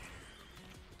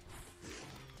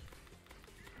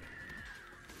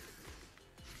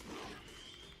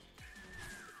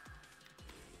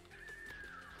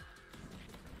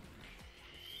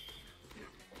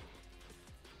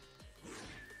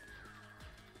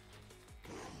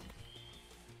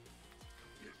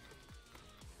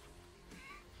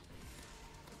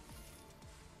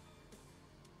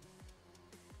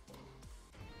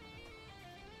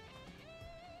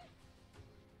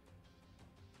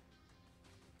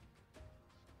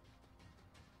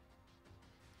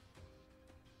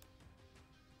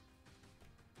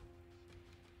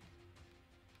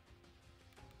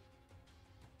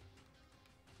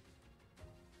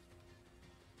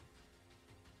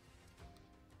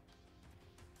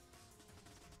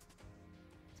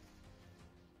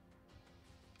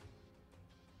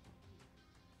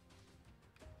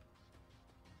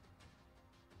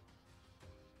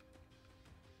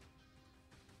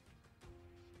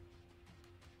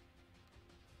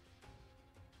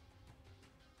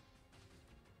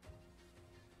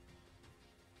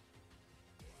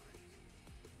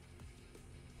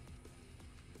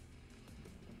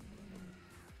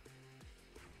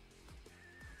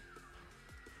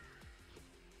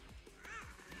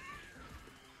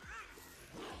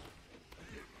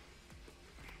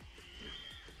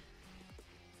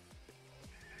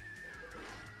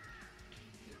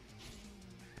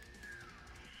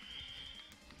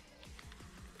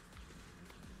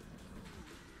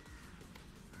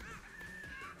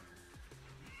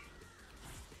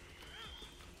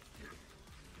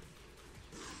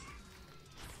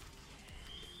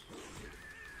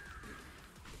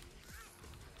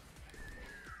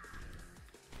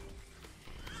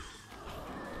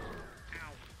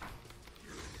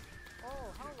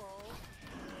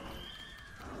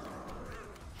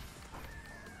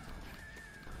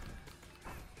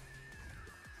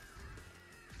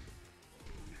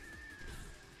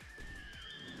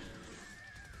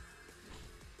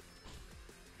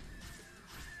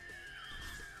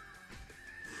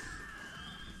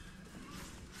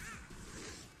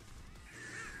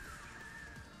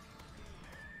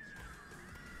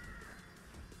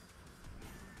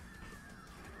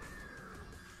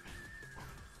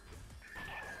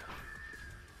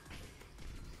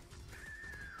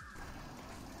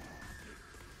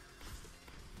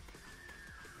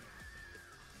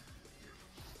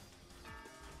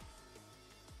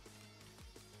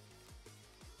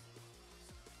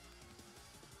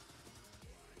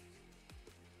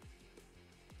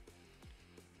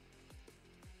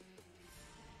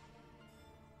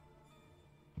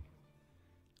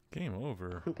 Game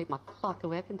over. Pick my fucking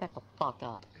weapon back the fuck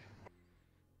up.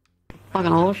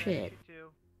 Fucking whole shit.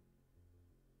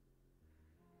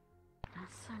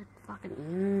 That's so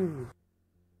fucking.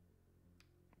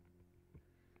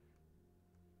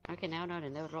 Okay, now no,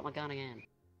 then never drop my gun again.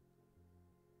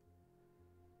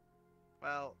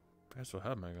 Well, I still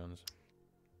have my guns.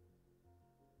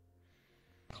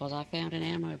 Cause I found an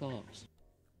ammo box.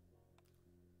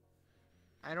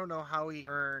 I don't know how we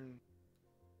earn.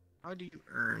 How do you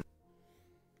earn?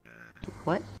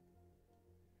 What?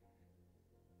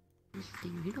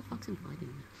 Damn, who the fuck's inviting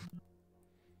me?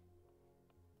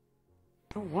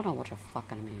 I don't wanna watch a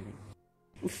fucking movie.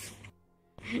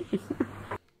 Fine.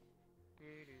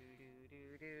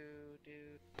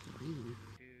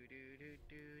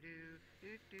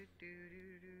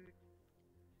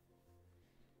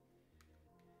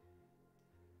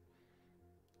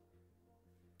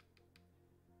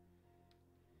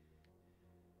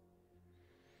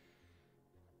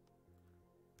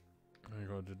 Are you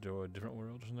going to do a different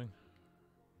world or something?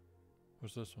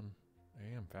 What's this one?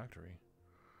 AM Factory.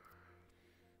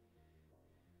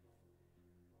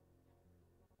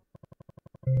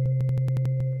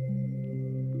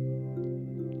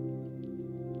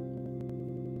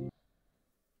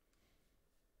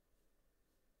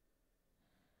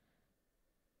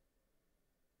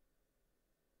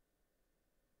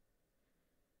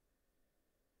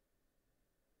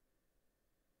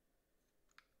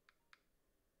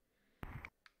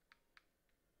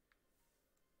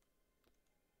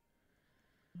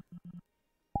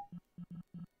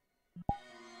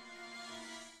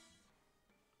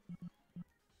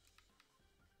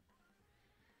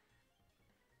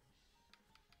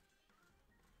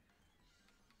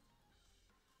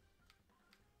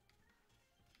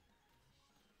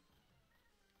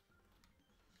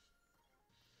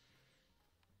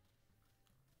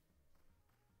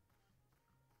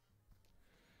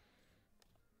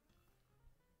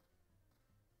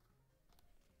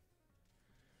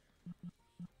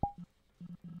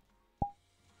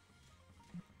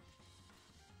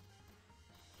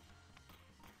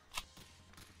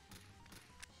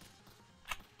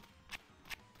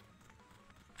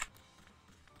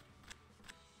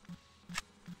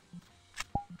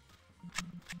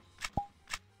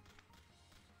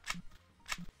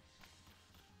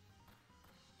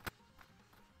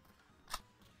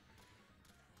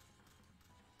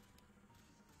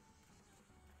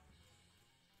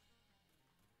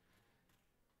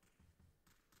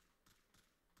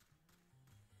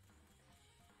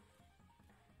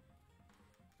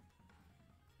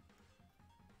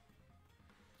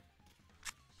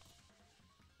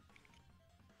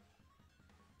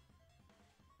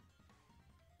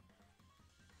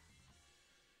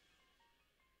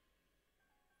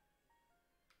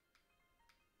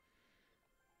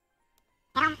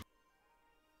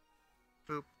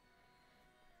 Boop.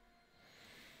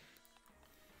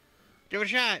 Give it a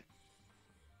shot.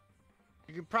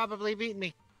 You could probably beat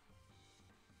me.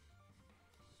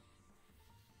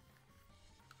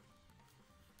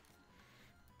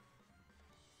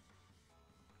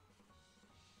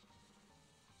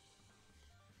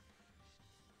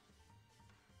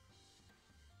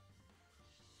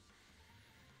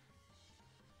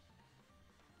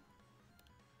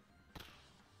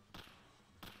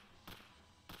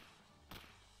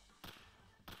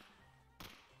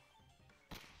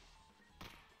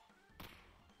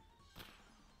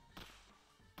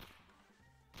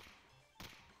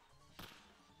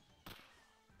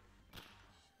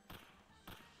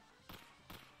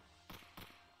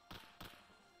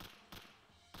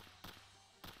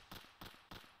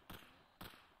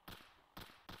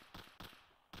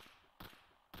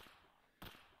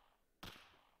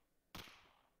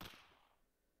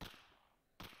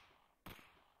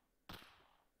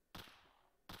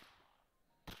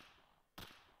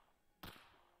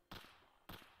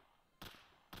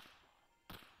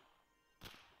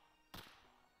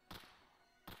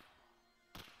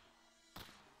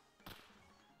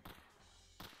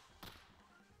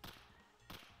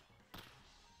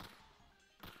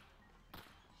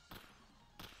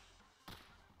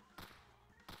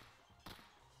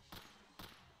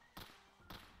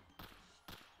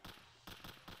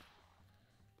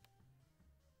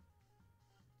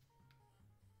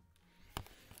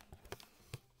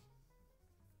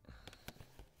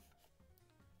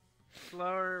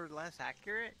 Slower, less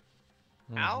accurate?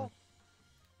 How?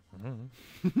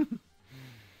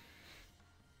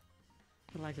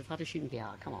 Like, it's hard to shoot in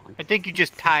VR, come on. I think you're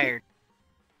just tired.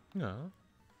 No.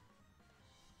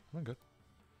 I'm good.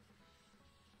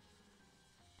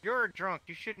 You're drunk.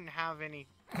 You shouldn't have any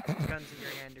guns in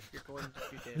your hand if you're going to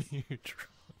do this. You're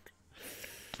drunk.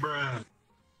 Bruh.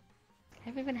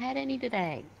 Haven't even had any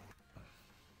today.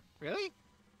 Really?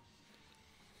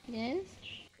 Yes?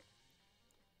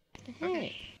 What the heck?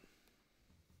 Okay.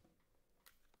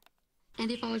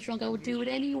 And if I was drunk, I would do it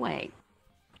anyway.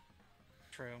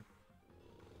 True.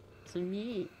 So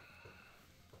neat.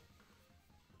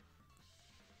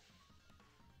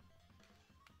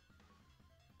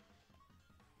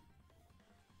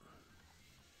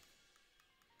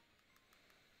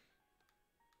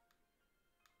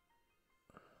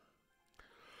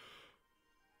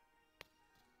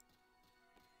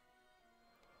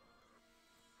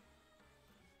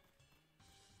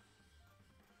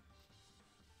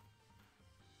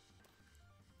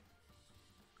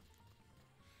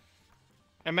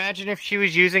 Imagine if she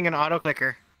was using an auto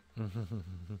clicker.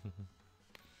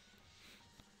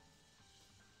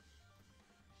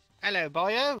 Hello,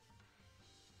 boyo.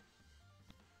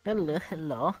 Hello,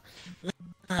 hello.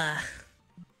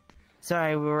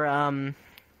 Sorry, we were Are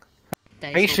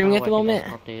you streaming at the moment?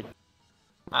 Dude.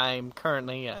 I'm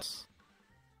currently, yes.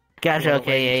 Gotcha.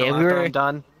 Okay, yeah. We were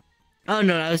done. Oh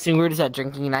no, I was saying we were just at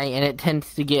drinking night, and it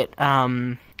tends to get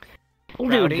lewd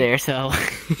Rowdy? there. So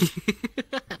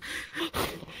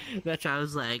that's why I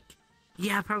was like,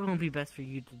 yeah, probably won't be best for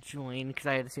you to join because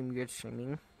I had assumed you're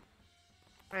streaming.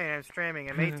 Hey, I'm streaming.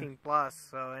 I'm 18 plus,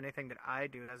 so anything that I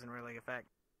do doesn't really affect.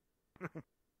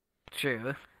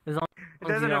 True. As long It as you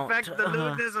doesn't don't, affect the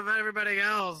lewdness of everybody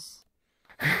else.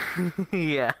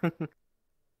 yeah.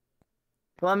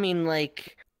 Well, I mean,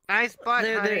 like Nice butt,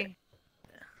 They're- honey.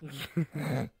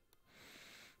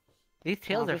 these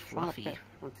tails I'm are just trying to fluffy.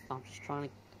 I'm just trying to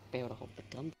be able to hold the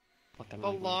gun. Fucking The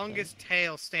over my longest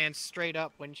tail stands straight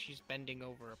up when she's bending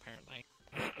over,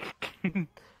 apparently.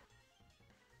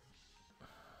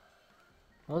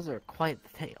 Those are quite the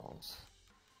tails.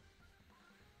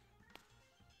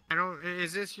 I don't.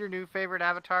 Is this your new favorite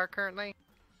avatar currently?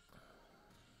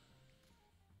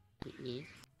 head. Yeah.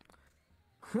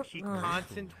 She's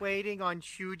concentrating on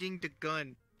shooting the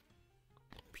gun.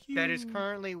 That is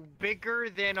currently bigger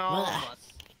than all of us.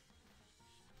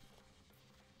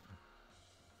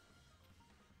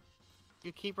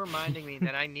 You keep reminding me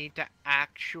that I need to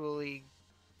actually,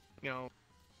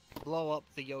 blow up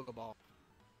the yoga ball.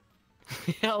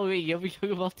 Oh wait, you have a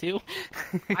yoga ball too?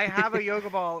 I have a yoga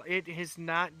ball. It has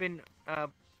not been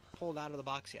pulled out of the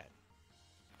box yet.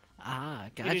 Ah,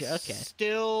 It gotcha. is Okay.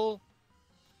 still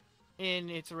in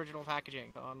its original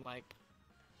packaging. So I'm like,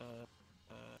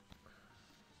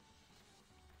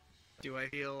 do I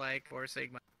feel like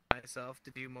forcing myself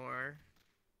to do more?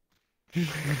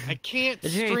 I can't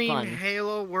It's very stream fun.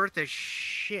 Halo worth a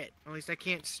shit. At least I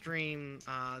can't stream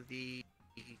the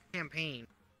campaign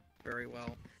very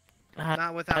well. Not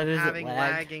how without does it having lag?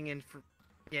 lagging and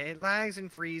yeah, it lags and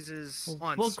freezes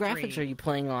on What stream. graphics are you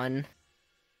playing on?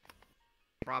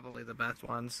 Probably the best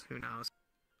ones. Who knows?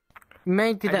 You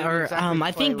might do I that, didn't or exactly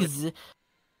I play think with-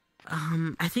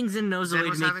 I think Zen knows a Zen way to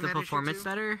was make having the that issue performance too?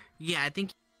 better. Yeah, I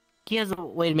think he has a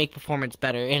way to make performance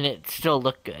better, and it still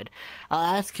look good. I'll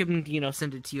ask him,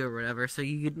 send it to you or whatever, so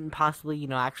you could possibly,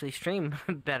 actually stream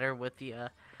better with the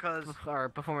Because or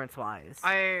performance wise.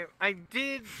 I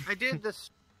did the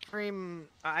stream.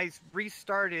 I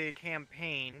restarted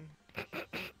campaign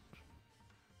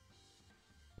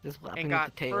Just and whapping got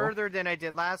with the tail. further than I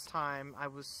did last time. I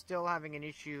was still having an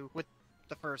issue with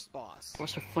the first boss,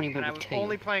 What's so funny and about I the was tail?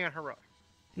 only playing on heroic.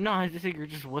 No, I just think you're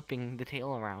just whipping the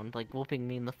tail around, like whooping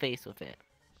me in the face with it.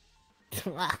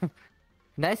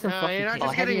 Nice and No, fluffy you're not tail.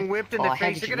 just how do getting you- whipped in oh, the how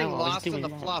face. did You're you getting know I was lost in the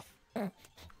doing that? fluff.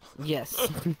 Yes.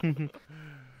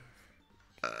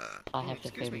 I have the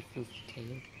excuse very me. floofy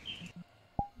tail.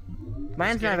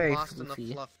 Mine's Just not getting very lost in the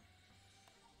floofy. fluff.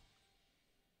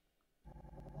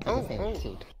 Very Oh,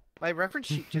 cute. my reference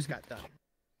sheet just got done,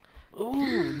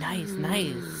 Ooh, nice.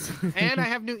 and I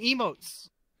have new emotes.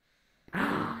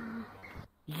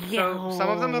 Yo. So some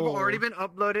of them have already been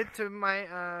uploaded to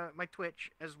my my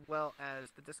Twitch as well as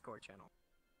the Discord channel.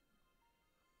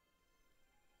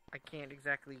 I can't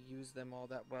exactly use them all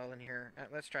that well in here.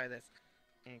 Let's try this.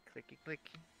 And clicky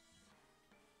clicky.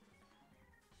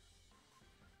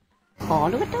 Oh,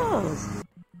 look at those!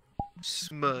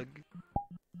 Smug.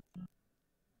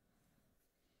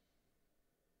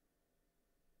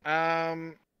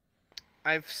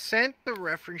 I've sent the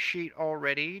reference sheet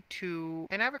already to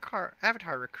an avatar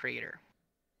creator.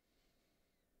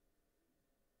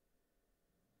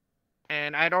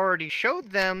 And I'd already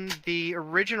showed them the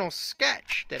original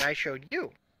sketch that I showed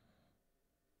you.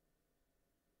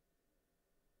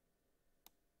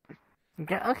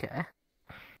 Yeah, okay.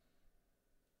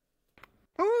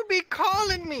 Who would be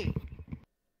calling me?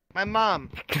 My mom.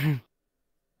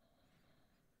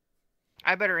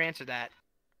 I better answer that.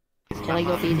 Tell her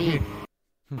you're busy.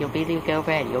 You're busy with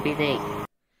girlfriend. You're busy.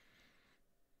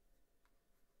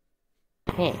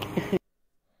 Heck.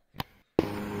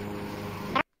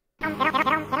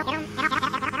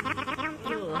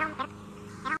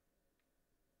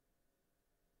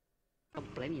 I'll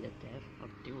blame you to death. I'll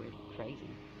do it. Crazy.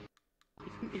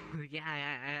 Yeah,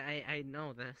 I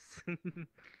know this.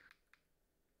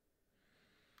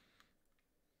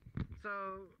 So,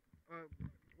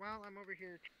 while I'm over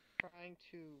here trying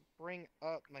to bring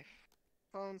up my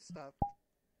phone stuff.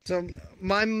 So,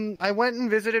 I went and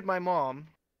visited my mom,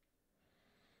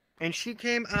 and she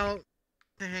came out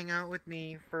to hang out with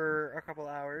me for a couple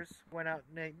hours. Went out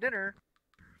and ate dinner,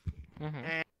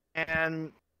 Mhm.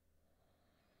 and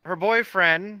her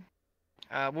boyfriend,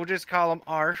 we'll just call him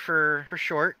R for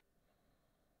short.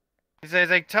 He says,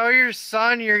 like, tell your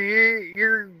son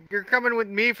you're coming with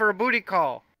me for a booty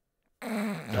call.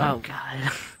 Oh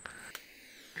God.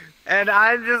 And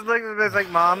I just looked at this like,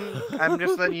 Mom, I'm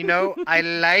just letting you know, I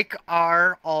like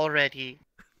R already.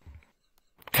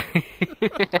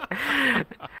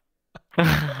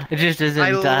 It just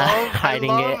isn't hiding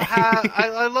it.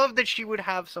 I love that she would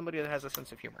have somebody that has a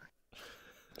sense of humor.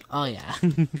 Oh yeah,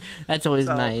 that's always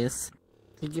So- nice.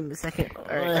 Give me a second. All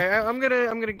right, I'm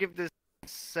gonna give this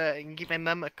give my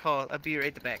mom a call. I'll be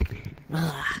right back.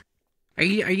 Are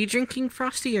you drinking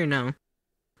Frosty or no?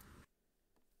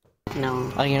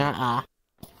 No, Oh, you're not.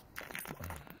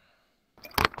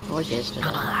 it was yesterday.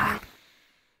 I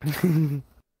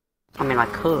mean, I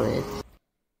could.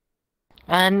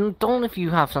 And don't if you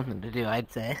have something to do.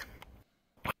 I'd say.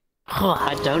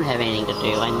 I don't have anything to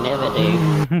do. I never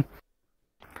do.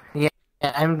 Yeah,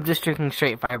 I'm just drinking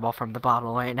straight Fireball from the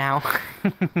bottle right now.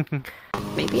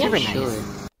 Maybe I Super should.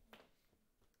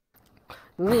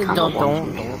 nice. Come Don't.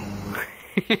 on.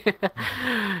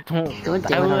 Don't. God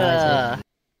damn it,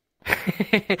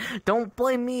 Don't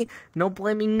blame me. No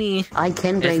blaming me. I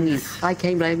can blame you. It's- I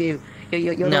can blame you.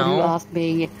 You're the one No. who asked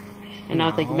me, and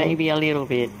I think No. maybe a little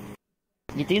bit.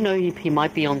 You do know he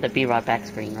might be on the Be Right Back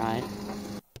screen, right?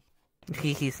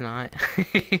 He's not.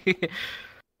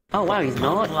 Oh wow, he's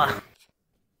not.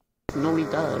 No, he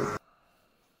does.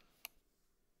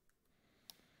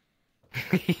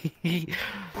 It's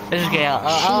okay.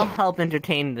 I'll help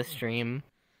entertain the stream.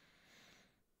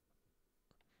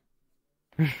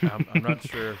 I'm not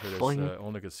sure if it is Boing.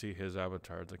 only could see his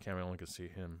avatar. The camera only could see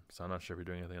him, so I'm not sure if you're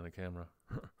doing anything on the camera.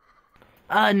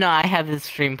 No, I have this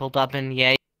stream pulled up, and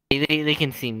yeah, they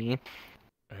can see me.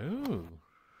 Ooh.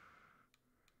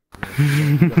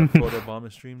 You got a photo bomb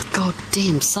stream? God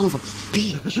damn, son of a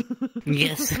bitch!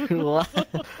 Yes. What?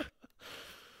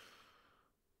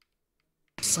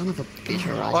 Son of a bitch!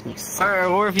 Right?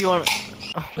 Or if you want,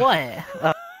 what?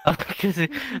 Because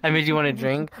I made you want to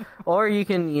drink, or you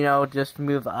can, just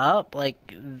move up, like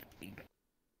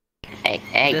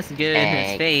Hey, just get in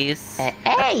his face.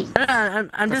 Hey! I'm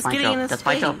That's just my getting job. in his That's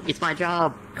face. my job. It's my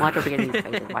job. My job to get in his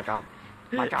face. It's my job.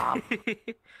 My job.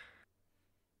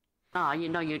 No,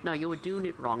 you were doing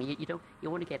it wrong. You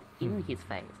want to get in his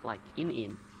face, like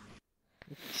in.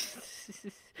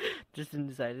 Just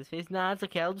inside his face. Nah, it's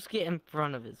okay. I'll just get in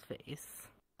front of his face.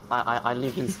 I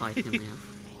live inside him now.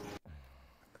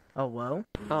 Oh, whoa.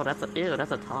 Oh, that's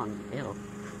a tongue. Ew.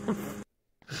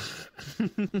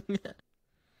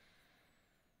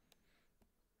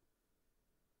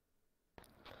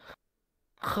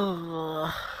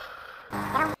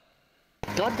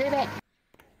 God damn it!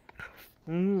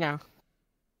 No.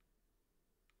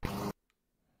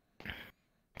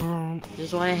 This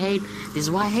is why I hate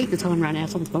the time right now.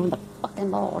 Someone's mowing the fucking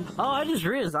lawn. Oh, I just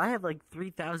realized I have like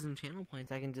 3,000 channel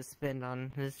points I can just spend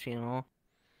on his channel.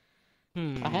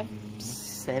 I have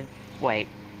 7. Wait,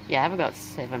 yeah, I have about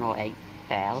 7 or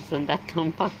 8,000 at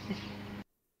combo.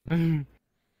 I'm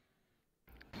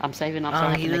saving up so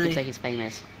I can make it say he's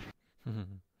famous. He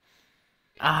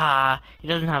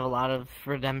doesn't have a lot of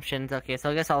redemptions. Okay,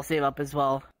 so I guess I'll save up as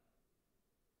well.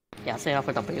 Yeah, save up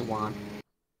for W1.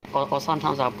 Or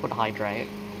sometimes I'll put hydrate.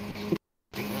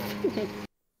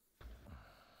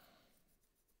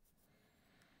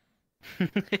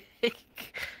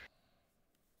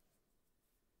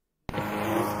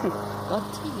 God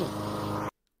dang it.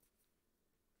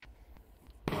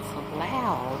 It's so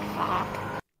loud.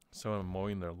 Fuck. Someone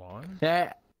mowing their lawn?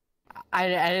 Yeah, I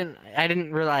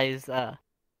didn't realize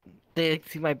they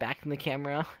see my back in the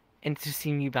camera and just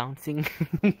see me bouncing.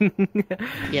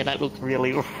 Yeah, that looks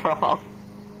really rough.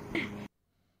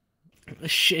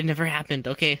 Shit, it never happened.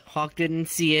 Okay, Hawk didn't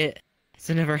see it,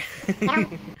 so never. You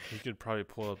could probably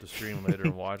pull up the stream later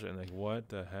and watch it and think, what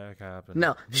the heck happened?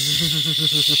 No.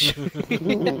 It's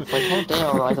like, how dare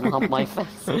I rise and hump my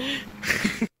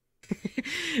face?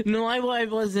 No, I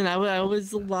wasn't. I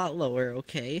was a lot lower.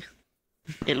 Okay.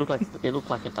 It looked like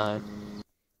it though.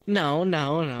 No.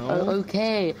 Oh,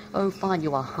 okay. Oh, fine.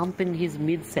 You are humping his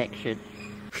midsection.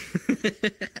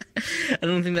 I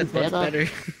don't think that's much better.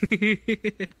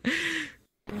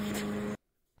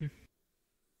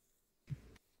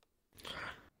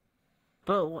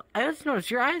 But I just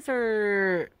noticed your eyes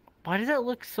are. Why does that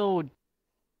look so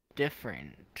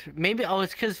different? Maybe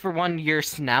it's because for one, your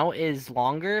snout is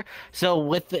longer.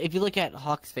 So if you look at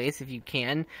Hawk's face, if you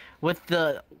can, with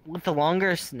the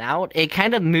longer snout, it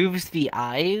kind of moves the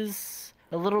eyes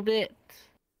a little bit.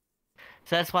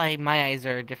 So that's why my eyes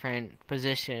are a different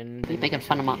position. Are you making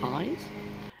fun of my eyes?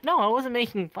 No, I wasn't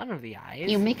making fun of the eyes.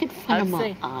 You're making fun I'd of my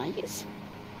say- eyes?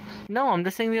 No, I'm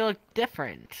just saying they look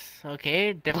different.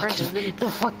 Okay, different. The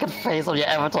fucking face on your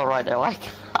avatar right now, I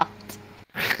can't.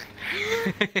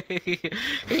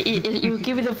 You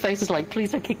give me the faces like,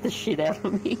 please don't kick the shit out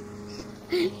of me.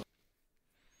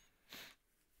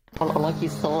 I like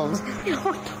his songs. What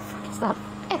the fuck is that?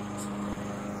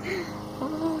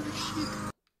 Oh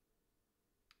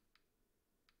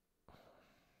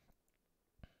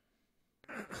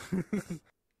shit.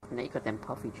 Now you got them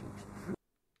puffy cheeks.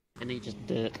 And then you just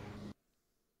dirt.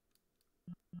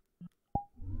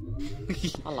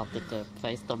 I love the dirt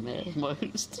face on there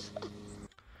most.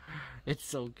 It's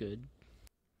so good.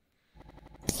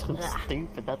 So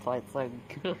stupid, that's why it's so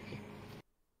good.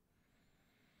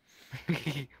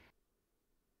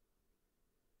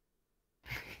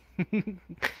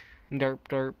 Derp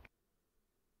derp.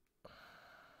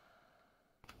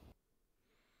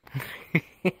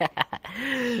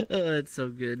 Oh, it's so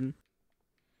good.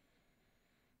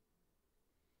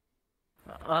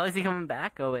 Oh, is he coming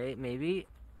back? Oh wait, maybe.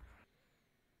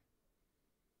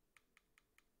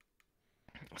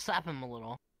 Slap him a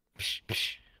little. Psh,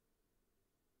 psh.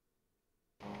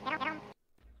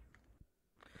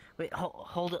 Wait,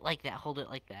 hold it like that. Hold it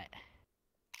like that.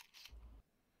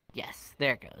 Yes,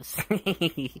 there it goes.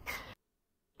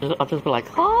 I'll just be like,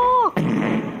 oh!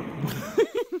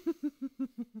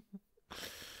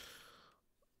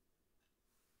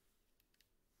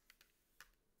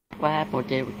 What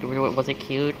happened? Was it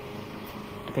cute?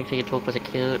 The picture you took, was it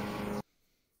cute?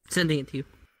 Sending it to you.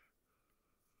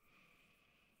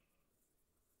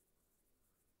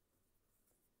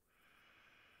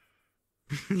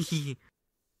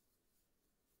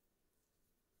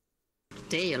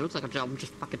 Damn, it looks like I'm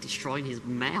just fucking destroying his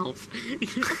mouth.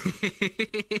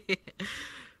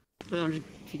 I'm just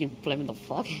freaking blaming the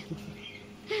fuck.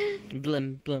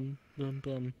 Blum, blum, blum,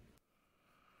 blum.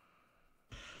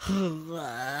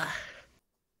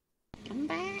 Come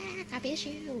back, I miss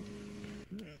you.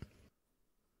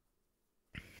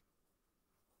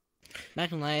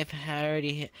 Back in life,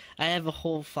 I have a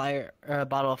whole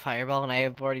bottle of Fireball, and I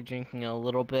have already drinking a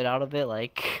little bit out of it,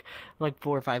 like 4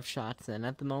 or 5 shots in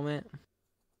at the moment.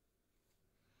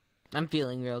 I'm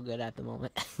feeling real good at the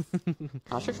moment.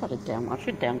 I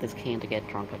should down this can to get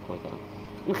drunker quicker.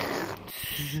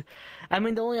 I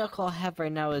mean, the only alcohol I have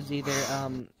right now is either,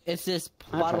 it's this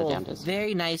bottle of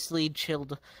very nicely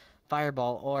chilled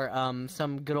Fireball, or,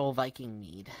 some good old Viking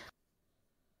mead.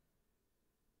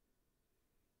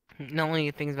 The only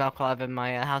things of alcohol I have in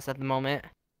my house at the moment.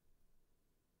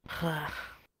 I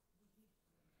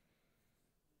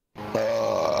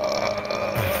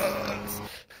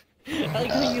like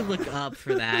when you look up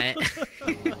for that.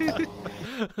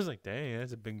 I was like, dang,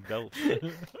 that's a big belt.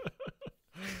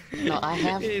 No, I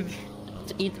have...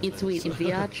 It's weird. In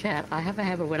VRChat, I have a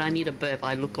habit when I need a burp,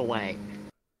 I look away.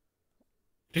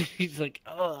 He's like,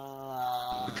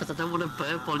 oh. Because I don't want to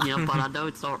burp on you, but I know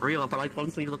it's not real, but I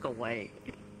constantly look away.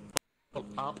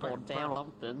 Up or down,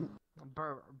 often. I'm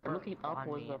looking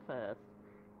upwards at first.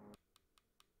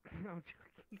 No,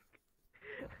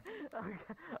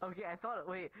 okay, I thought.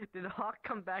 Wait, did Hawk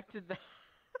come back to the?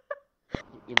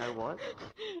 You know what?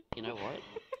 You know what?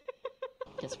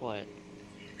 Guess what?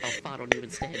 I'll fart on you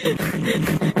instead.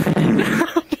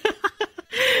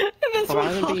 That's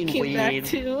what Hawk being came back weird.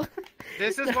 to.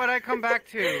 This is what I come back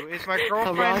to. Is my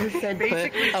girlfriend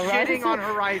basically shitting on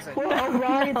Horizon. Well,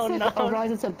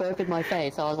 Horizon said burp in my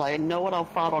face, so I was like, you know what? I'll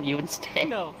fart on you instead.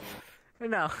 No.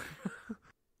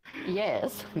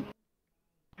 Yes.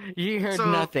 You heard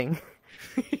nothing.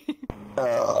 Mine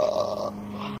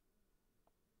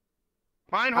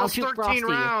I'll holds shoot 13 Frosty.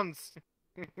 rounds.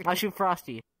 I'll shoot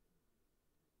Frosty.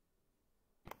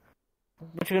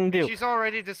 What you gonna do? She's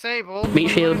already disabled. Meat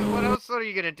shield. What else are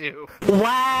you gonna do?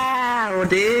 Wow,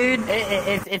 dude!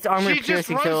 It's armor She just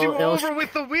piercing, runs so you it'll over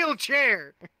with the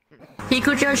wheelchair. He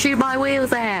could just shoot my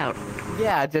wheels out!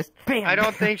 yeah, just bam. I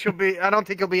don't think you'll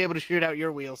be able to shoot out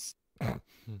your wheels. What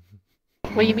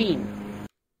do you mean?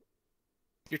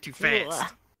 You're too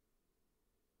fast.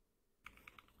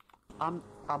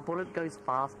 Our bullet goes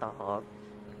faster, Hog.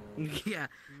 Yeah.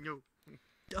 No.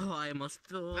 Oh, I must.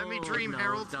 Oh, Let me dream, no,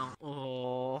 Harold. Don't.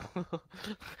 Oh.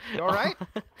 You alright?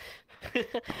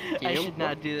 I should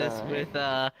not do this with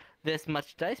this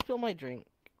much. Did I spill my drink?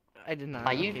 I did not.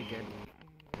 Are you? Okay, good.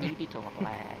 You need to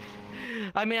relax.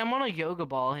 I mean, I'm on a yoga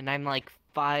ball, and I'm like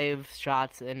 5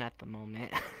 shots in at the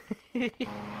moment. Maybe.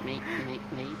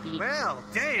 Well,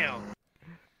 damn.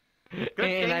 Good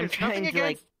thing and I'm there's trying nothing to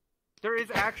like. against. There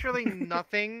is actually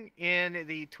nothing in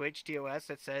the Twitch TOS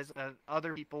that says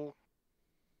other people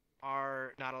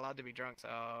are not allowed to be drunk.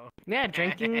 So Yeah,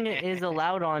 drinking is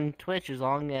allowed on Twitch as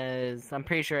long as I'm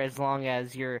pretty sure as long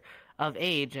as you're of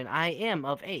age, and I am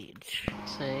of age.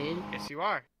 See? Yes, you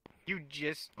are. You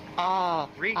just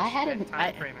reached I had that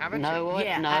time frame, haven't no, you? what?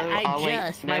 Yeah, no, I wait,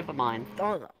 just never mind.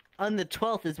 On the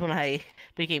 12th is when I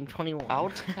became 21.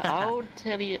 I'll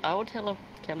tell you. I will tell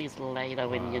Kelly's later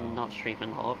when you're not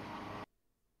streaming hot.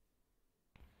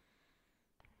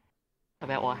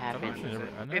 About what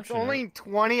happened. It's only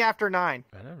 20 after 9.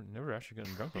 I never actually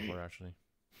gotten drunk before, actually.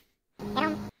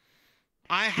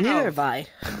 I have. Neither have I.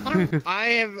 I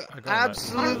have I got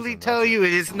absolutely that. tell you,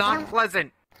 it is not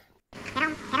pleasant.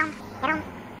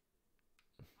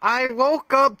 I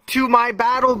woke up to my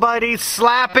battle buddy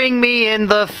slapping me in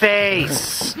the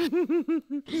face.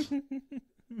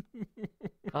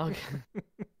 Okay.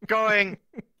 Going,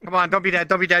 come on, don't be dead,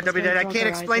 don't be dead, don't be dead. I can't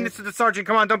explain this to the sergeant.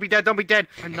 Come on, don't be dead, don't be dead.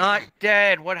 I'm not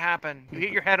dead. What happened? You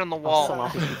hit your head on the wall.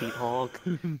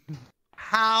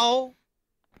 How?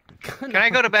 Can I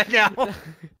go to bed now?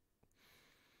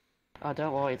 Oh,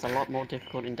 don't worry, it's a lot more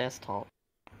difficult in desktop.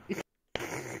 You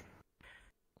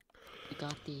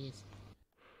got these.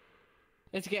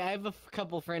 It's okay, I have a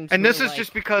couple friends And who this are is like,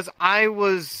 just because I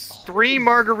was 3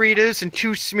 margaritas and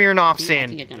 2 Smirnoffs I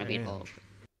think in. you're gonna beat Hulk.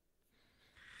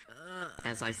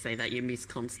 As I say that, you miss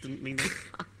constantly.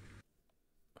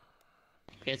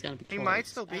 Okay, it's gonna be He close. might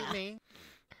still beat me.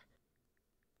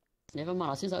 Never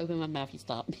mind, as soon as I open my mouth, you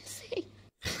start missing.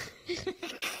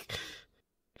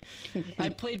 I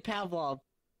played Pavlov.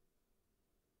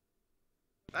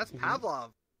 That's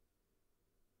Pavlov.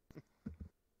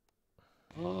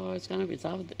 Oh, it's gonna be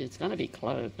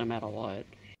close no matter what.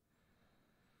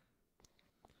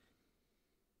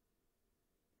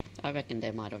 I reckon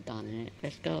they might have done it.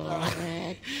 Let's go,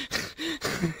 Red.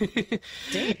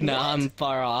 No, I'm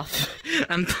far off.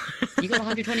 You got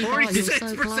 125, you were so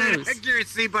 46% close.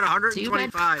 accuracy, but Too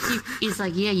bad. 125. It's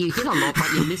like, yeah, you hit a lot,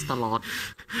 but you missed a lot.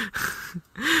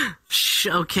 Shh,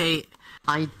 okay.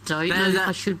 I don't know if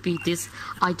I should be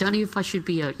I don't know if I should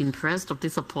be impressed or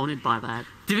disappointed by that.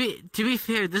 To be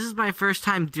fair, this is my first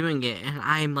time doing it, and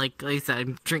I'm like I said,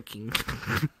 I'm drinking.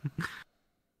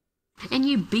 And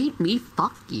you beat me,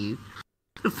 fuck you.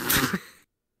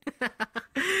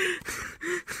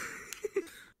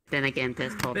 Then again,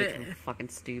 that's probably fucking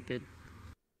stupid.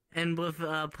 And with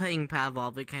playing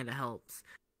Pavlov, it kind of helps.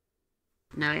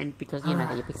 No, and because you know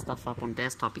how you pick stuff up on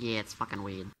desktop, yeah, it's fucking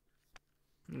weird.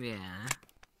 Yeah.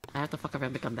 I have to fuck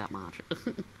around become that much.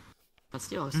 But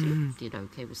still, I still did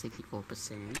okay with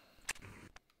 64%.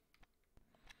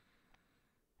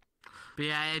 But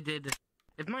yeah, I did.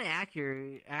 If my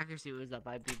accuracy was up,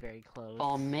 I'd be very close.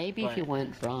 Or maybe if you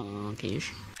weren't drunkish.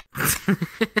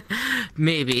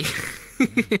 Maybe.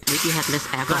 Maybe you had less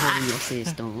alcohol in your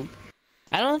system.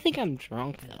 I don't think I'm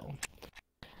drunk though.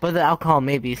 But the alcohol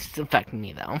maybe is affecting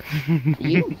me though.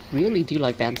 You really do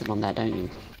like bouncing on that, don't you?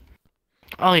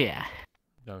 Oh yeah.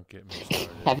 Don't get me started.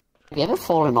 Have you ever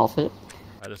fallen off it?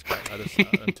 I'm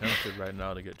tempted right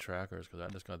now to get trackers because I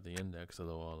just got the index a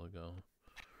little while ago.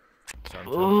 So I'm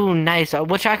Ooh, tempted. nice.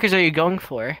 What trackers are you going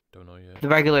for? Don't know yet. The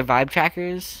regular vibe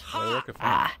trackers? Well, they're working fine.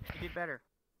 Ah. You did better.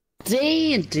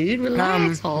 Damn, dude,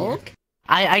 relax, Hulk.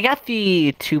 I got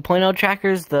the 2.0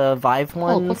 trackers, the Vive Oh,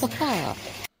 ones. what the fuck?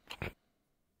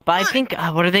 But I think,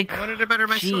 what are they I called? wanted to better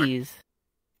my sword. Jeez.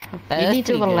 You That's need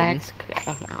to pretty good. relax,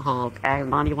 Hulk. At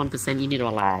 91%, you need to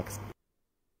relax.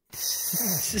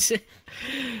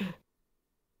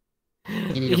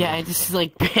 You need to Yeah, I relax. just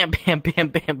like bam, bam, bam,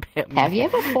 bam, bam. Have you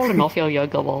ever fallen off your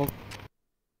yoga wall?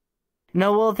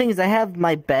 No, well, the thing is, I have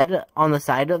my bed on the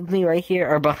side of me right here,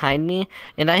 or behind me,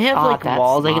 and I have like that's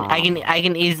walls. smart. I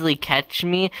can easily catch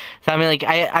me. So I mean, like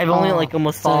I've only like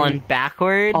almost fallen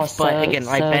backwards, but again,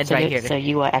 my bed's right here. So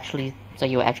you were actually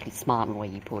smart in the way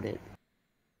you put it.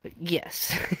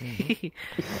 Yes.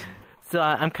 So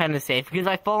I'm kind of safe because if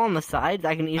I fall on the sides,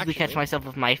 I can easily catch myself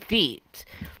with my feet.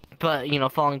 But you know,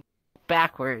 falling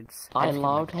backwards. I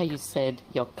loved how you said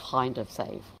you're kind of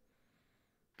safe.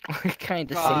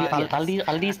 Kind of God. safe.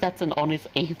 At least that's an honest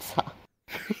answer.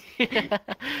 Yeah.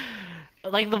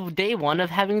 Like the day one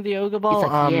of having the yoga ball. It's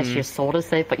like, yes, you're sort of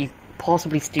safe, but you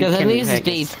possibly still Because I can think this is hurt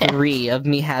day yourself. 3 of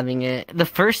me having it. The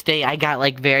first day I got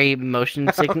like very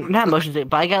motion sick, not motion sick,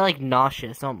 but I got like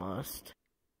nauseous almost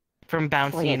from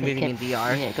bouncing Well, yeah, and moving in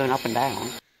VR. Yeah, going up and down.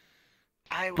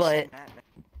 I was But- so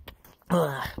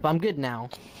mad. But I'm good now.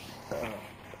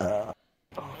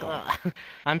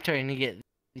 I'm trying to get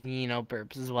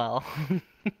burps as well.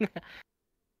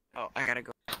 Oh, I gotta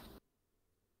go.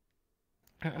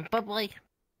 But like,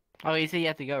 oh, you say you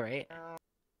have to go, right?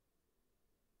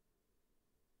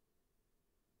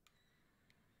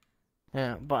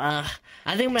 Yeah, but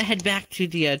I think I'm gonna head back to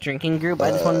the drinking group.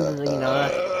 I just wanted to,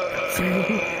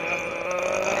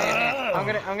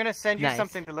 I'm gonna send you Nice.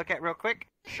 something to look at real quick.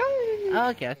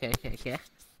 Okay.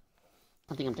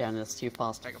 I think I'm down this too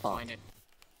fast. I can find it.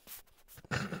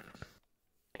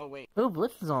 Oh wait. Oh,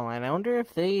 Blitz is online. I wonder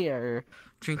if they are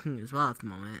drinking as well at the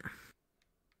moment.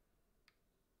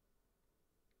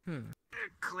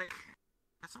 Click.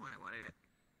 That's not what I wanted to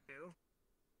do.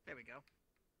 There we go.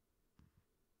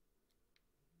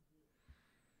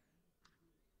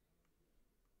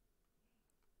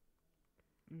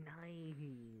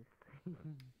 Nice.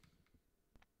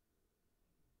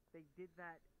 They did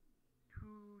that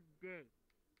today.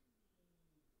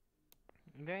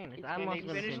 Very nice. I'm also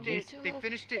gonna send you. They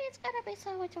finished it. It's gonna be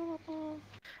so adorable.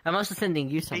 I'm also sending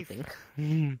you something.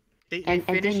 They And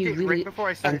then finished you it really, right before I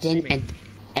and started then streaming.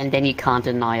 and then you can't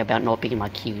deny about not being my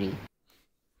cutie.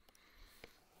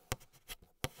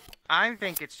 I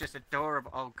think it's just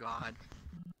adorable. Oh god.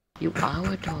 You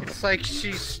are adorable. It's like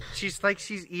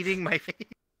she's eating my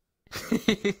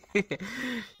face.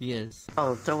 Yes.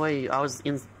 Oh, don't worry. I was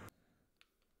inside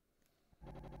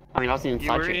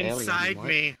You were you inside earlier.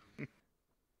 me.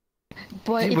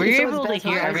 But Were you able to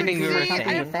hear everything you were saying?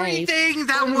 Everything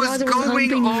that Oh, was Horizon was going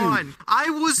humping you. on. I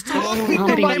was talking to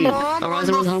Humping my you. mom on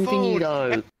Horizon the was humping you phone.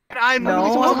 though. And I'm No,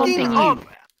 it was looking humping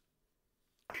up.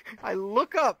 I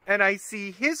look up and I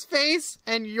see his face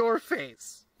and your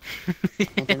face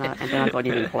And then I got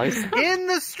even closer. in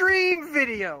the stream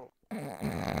video.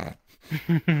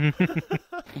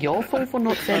 Your fault for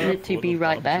not setting it to be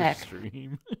right back.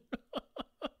 Stream.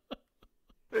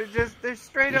 They're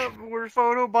straight up, we're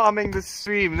photobombing the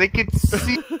stream. They could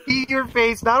see your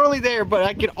face, not only there, but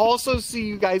I could also see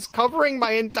you guys covering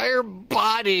my entire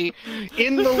body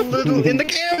in the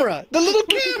camera! The little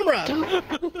camera!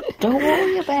 Don't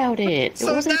worry about it. It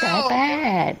So wasn't now- that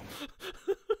bad.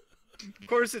 Of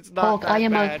course it's not Hulk, that I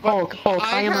am bad, a but Hulk. Hulk,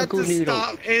 I am a had good to noodle.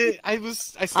 stop it. I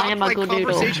stopped am a my good noodle.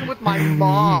 conversation with my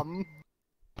mom.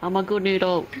 I'm a good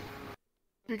noodle.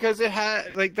 Because it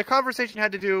had, the conversation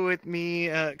had to do with me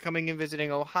coming and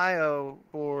visiting Ohio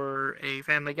for a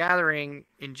family gathering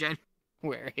in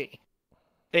January.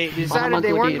 They decided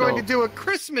they weren't going to do a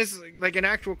Christmas, an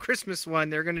actual Christmas one.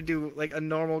 They're going to do, a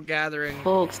normal gathering.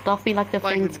 Hulk, stuff me like the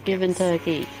Like- Thanksgiving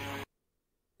turkey.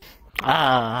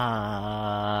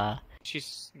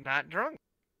 She's not drunk.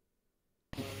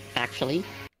 Actually, you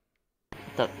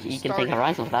can Started. take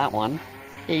Horizon for that one.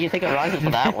 Yeah, you can take Horizon for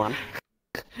that one.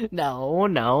 No.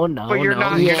 But you're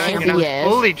not, Yes, you're not yes.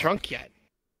 fully drunk yet.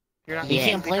 You're not You Yeah.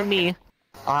 can't blame me.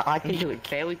 I can do it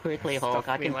fairly quickly, Hulk.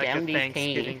 I Stuff me can like a down these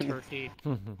Thanksgiving cans. turkey.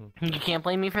 You can't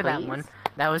blame me for that Please? one.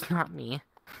 That was not me.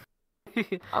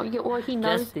 Oh, yeah, well, he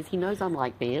knows Just- this. He knows I'm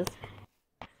like this.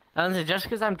 Just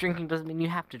because I'm drinking doesn't mean you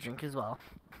have to drink as well.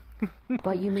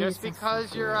 But you mean Just it's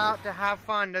because you're out to have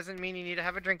fun doesn't mean you need to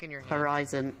have a drink in your hand.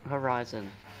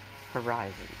 Horizon.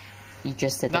 You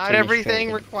just said that Not to me everything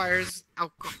straight. requires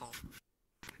alcohol.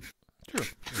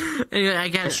 Anyway, I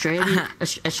get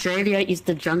Australia is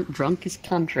the drunkest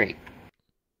country.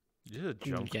 Yeah,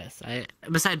 junk. Yes,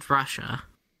 besides Russia.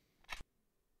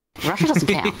 Russia doesn't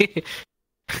count.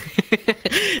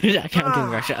 Not counting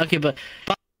Russia. Okay, but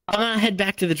I'm gonna head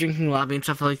back to the drinking lobby and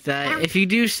stuff like that. If you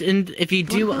do,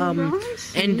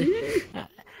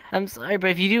 I'm sorry, but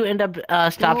if you do end up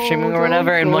stop streaming or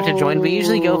whatever and want to join, we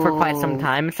usually go for quite some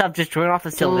time and stuff. Just join off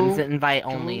of Sylvan's invite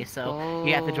only, so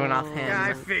you have to join off him. Yeah,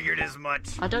 I figured as much.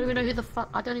 I don't even know who the fuck.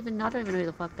 I don't even know who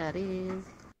the fuck that is.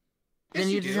 Then Yes,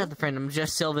 you you just do. have to friend him,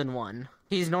 just Sylvan 1.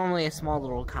 He's normally a small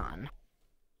little con.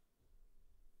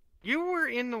 You were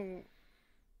in the.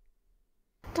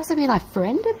 Doesn't mean I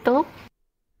friended though.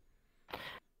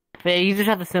 But you just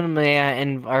have to send him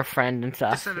and our friend and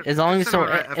stuff. Just send him- As long as just send him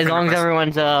a friend as long as request.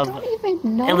 everyone's Don't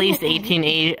even know. at least what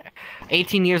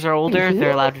 18 years or older, Mhm. they're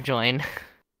allowed to join.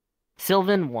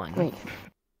 Sylvan 1. Wait.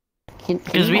 Can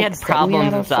 'Cause you, we like, had send me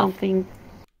problems that or and stuff. something?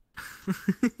 Give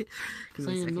So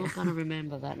me a you're second. not gonna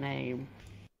remember that name.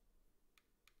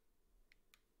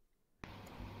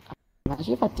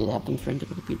 Imagine if I did have them friended, it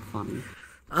would have been funny.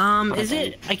 Is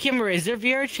it? I can't remember. Is there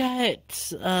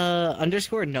VRChat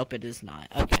underscore? Nope, it is not.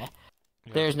 Okay.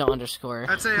 There's no underscore.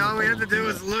 I'd say all we have to do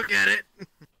is look at it.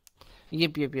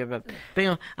 Yep. But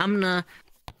anyway, I'm gonna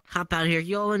hop out here.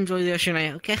 You all enjoy the ocean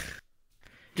night, okay?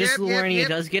 Just Yep, warning, yep. it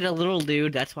does get a little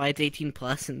lewd. That's why it's 18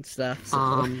 plus and stuff.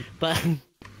 So. But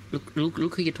Look who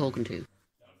you're talking to.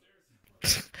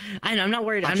 I know I'm not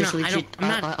worried. I I'm just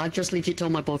legit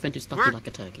told my boyfriend to stuff you We're- like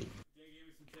a turkey.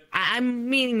 I'm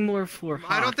meaning more for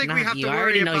Hawk, I don't think we not have you. to I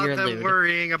already worry know about you're them lewd.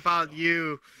 worrying about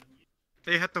you.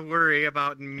 They have to worry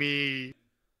about me.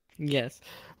 Yes.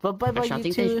 But bye bye, Actually, I you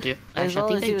think two. they do. As Actually, I well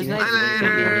think as they it was do nice have to worry about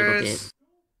me a little Laters. bit.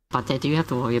 But they do have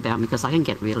to worry about me because I can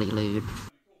get really lewd.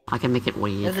 I can make it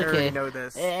weird. It's I already okay. know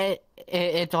this.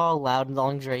 It's all loud as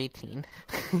long as you're 18.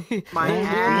 My We're in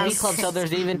ass. movie club, so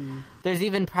there's even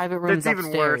private rooms That's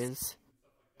even worse. upstairs.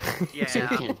 So you Yeah.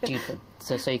 can do the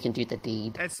so you can do the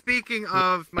deed. And speaking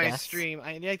of my Yes. stream,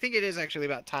 I think it is actually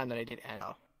about time that I did end.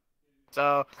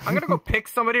 So I'm gonna go pick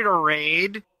somebody to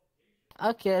raid.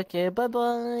 Okay, bye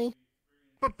bye.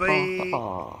 Bye bye.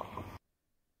 Oh.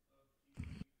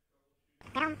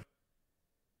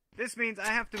 This means I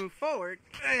have to move forward.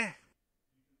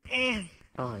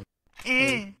 Oh.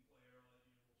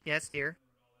 Yes, dear.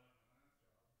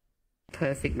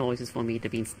 Perfect noises for me to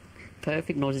be.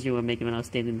 Perfect noises you were making when I was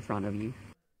standing in front of you.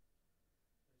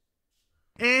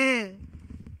 It's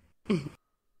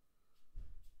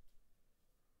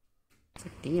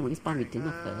like, damn, at least buy me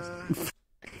dinner first.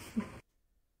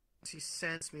 She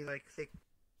sends me like thick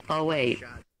Oh wait,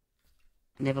 shot.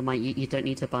 never mind. You don't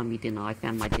need to buy me dinner. I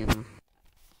found my dinner.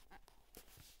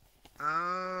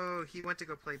 Oh, he went to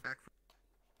go play back.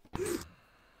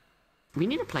 We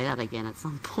need to play that again at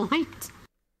some point.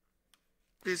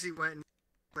 Busy went and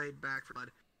played back for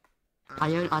blood.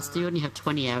 I still only have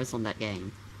 20 hours on that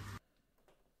game.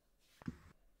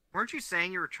 Weren't you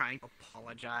saying you were trying to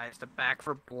apologize to Back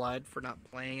for Blood for not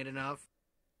playing it enough?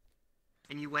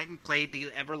 And you went and played the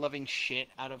ever-loving shit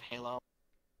out of Halo?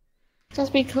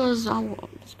 Just because I want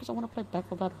to play Back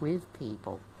 4 Blood with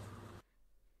people.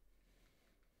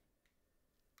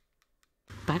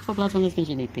 Back 4 Blood's one of those games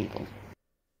you need people.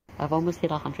 I've almost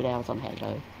hit 100 hours on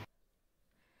Halo.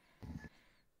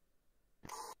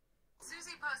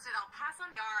 Susie posted, I'll pass on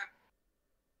Gar.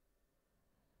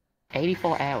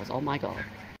 84 hours, oh my god.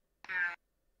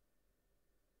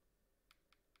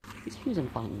 Who's using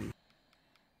fun?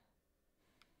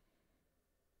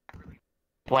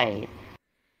 Wait,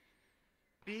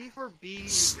 B for B.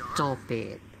 stop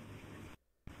it.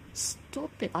 Stop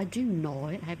it, I do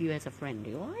not have you as a friend,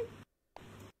 do I?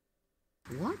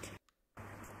 What?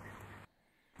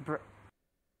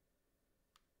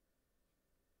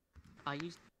 I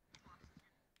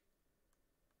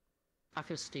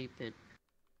feel stupid.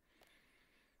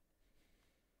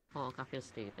 Fuck, I feel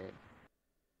stupid.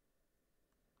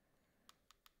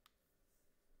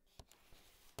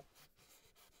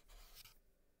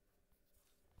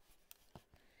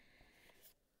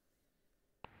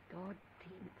 God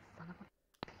damn it, son of a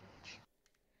bitch.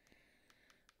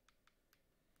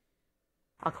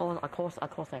 Of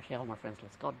course actually all my friends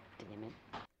list. God damn it.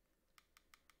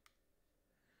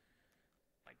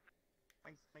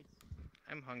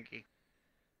 I'm hungry.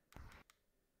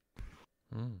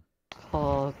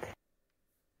 Fuck.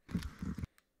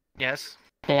 Yes?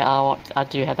 Yeah, I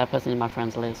do have that person in my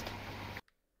friends list.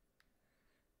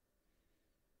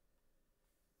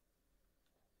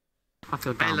 I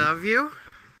feel dumb. I love you.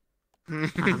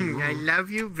 I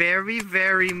love you very,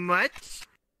 very much.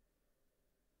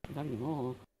 I love you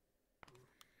more.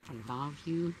 I love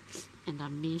you, and I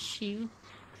miss you.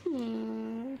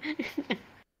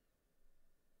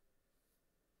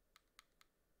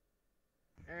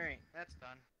 Alright, that's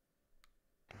done.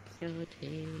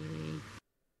 Cutie.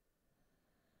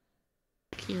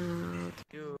 Cute.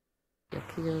 You. You're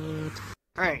cute.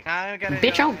 Alright, I gotta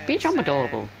Bitch, go I'm and bitch, I'm say-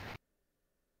 adorable.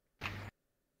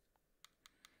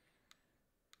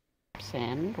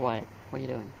 Sand? What? What are you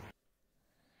doing?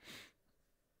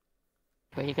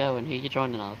 Where you going? Who you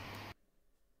joining of?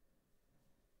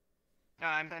 No,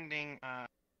 I'm sending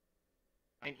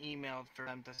an email for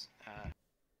them to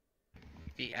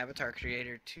the avatar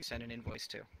creator to send an invoice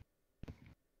to.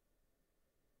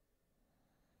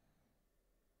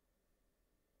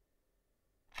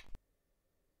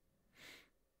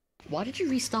 Why did you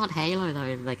restart Halo though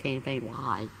in the campaign?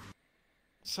 Why?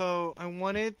 So I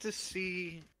wanted to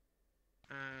see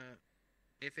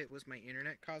if it was my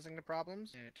internet causing the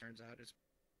problems, and it turns out it's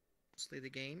mostly the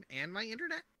game and my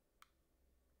internet.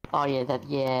 Oh yeah,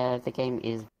 the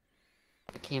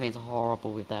campaign's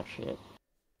horrible with that shit.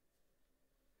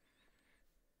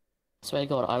 Swear to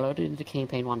God, I loaded into the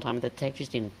campaign one time and the text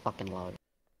just didn't fucking load.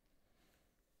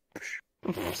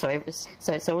 So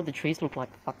all the trees look like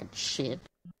fucking shit.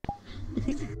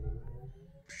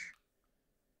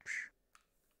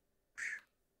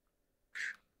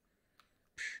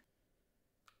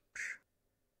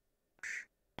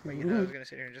 But you know, I was gonna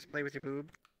sit here and just play with your boob.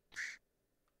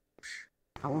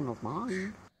 I won't know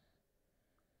mine.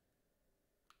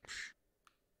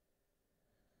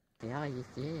 Yeah, you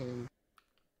did.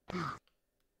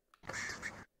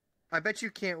 I bet you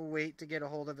can't wait to get a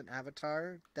hold of an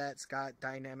avatar that's got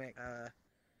dynamic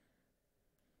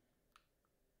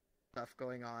stuff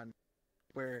going on,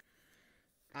 where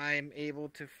I'm able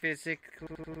to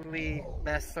physically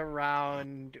mess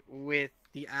around with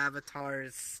the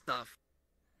avatar's stuff.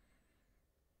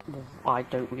 Well, I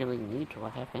don't really need to. I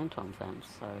have phantom sense,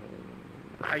 so...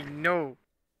 I know.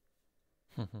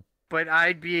 But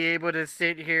I'd be able to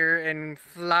sit here and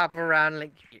flop around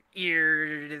like your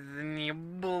ears and your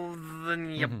balls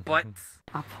and your butts.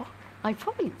 I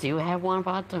probably do have one,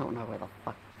 but I don't know where the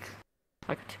fuck.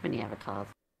 I got too many avatars.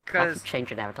 I have to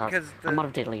change an avatar. I might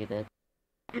have deleted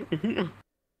it.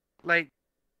 Like,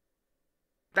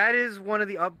 that is one of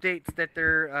the updates that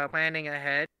they're planning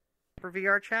ahead for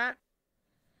VRChat,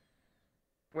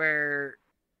 where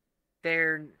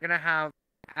they're gonna have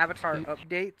avatar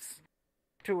updates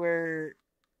to where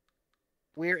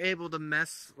we're able to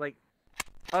mess, like,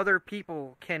 other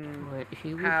people can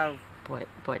have... But,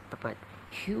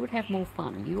 who would have more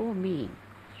fun, you or me?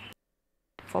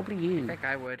 Probably you. I think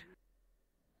I would.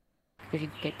 Because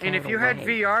you get And if you had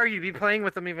VR, you'd be playing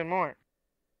with them even more.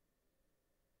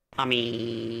 I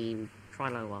mean, try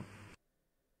lower.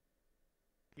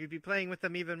 You'd be playing with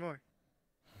them even more.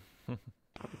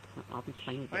 I'll be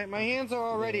playing with My hands are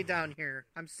already down here.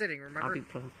 I'm sitting, remember?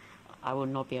 I will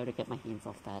not be able to get my hands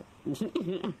off that.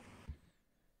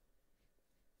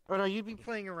 Oh no, you'd be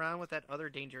playing around with that other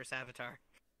dangerous avatar.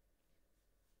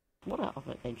 What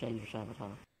other dangerous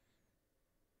avatar?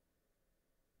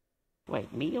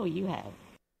 Wait, me or you have?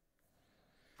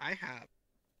 I have.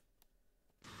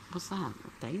 What's that?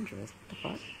 Dangerous? What the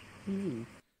fuck?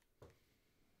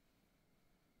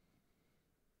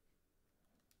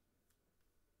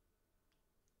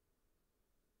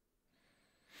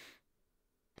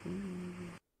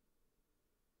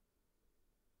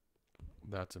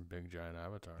 That's a big giant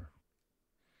avatar.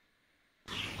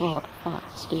 Oh, what the fuck?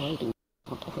 Still waiting.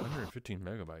 115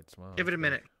 megabytes. Wow. Give it a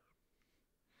minute.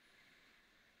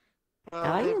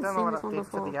 I they've haven't done a seen lot this of one updates to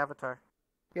before. the avatar.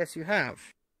 Yes, you have.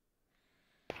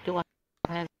 Do I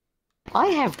have... I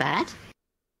have that!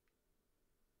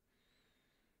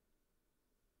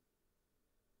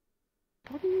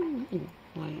 What do you mean?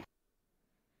 Like...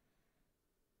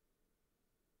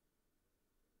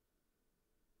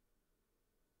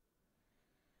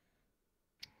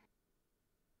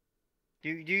 Do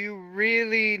you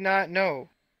really not know?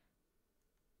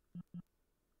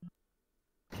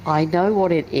 I know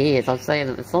what it is. I'm saying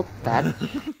that it's not that.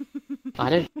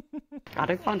 I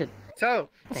don't find it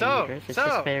dangerous. It's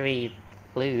just very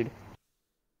lewd.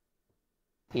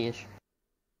 Ish.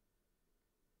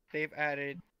 They've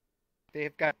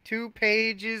got 2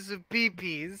 pages of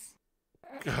BPs.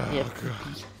 Yep.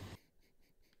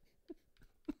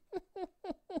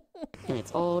 And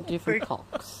it's all different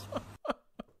cocks.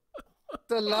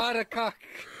 It's a lot of cock.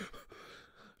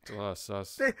 It's a lot of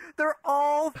sus. They're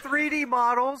all 3D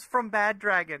models from Bad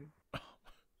Dragon.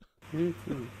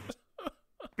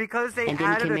 Because they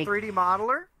added a 3D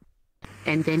modeler.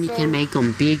 And then you can make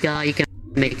them bigger, you can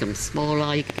make them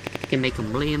smaller, you can make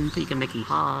them limp, you can make them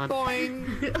hard.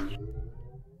 Boing!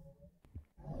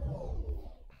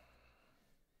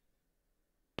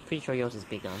 Pretty sure yours is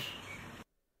bigger.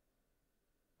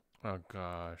 Oh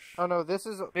gosh. Oh no, this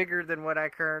is bigger than what I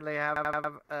currently have.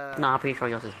 Nah, I'm pretty sure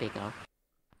yours is bigger.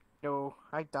 No,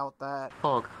 I doubt that.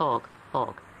 Hog.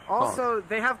 Also,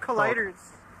 they have colliders.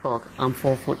 Hog, I'm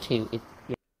 4'2". If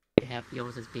you have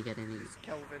yours is bigger than his.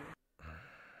 Kelvin.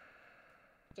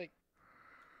 It's like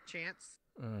chance.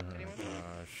 Oh Anyone?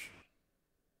 gosh.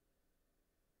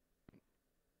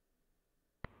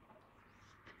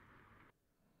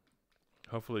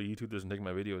 Hopefully YouTube doesn't take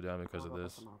my video down because of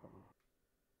this.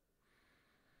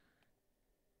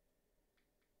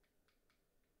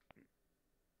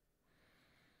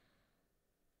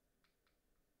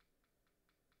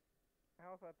 I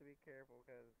also have to be careful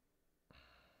because...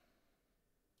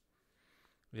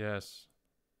 Yes.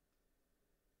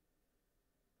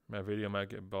 My video might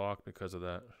get blocked because of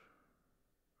that.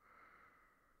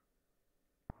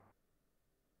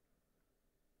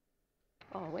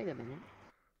 Oh, wait a minute.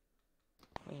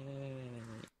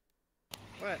 Wait.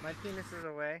 What? My penis is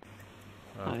away?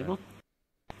 Okay.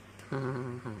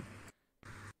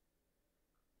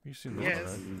 You seen this,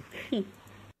 Yes. right?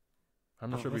 I'm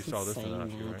not sure if we saw this or not,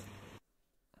 saying right?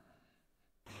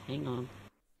 Hang on.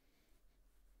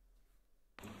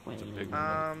 Wait. It's a big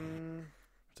one.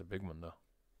 It's a big one, though.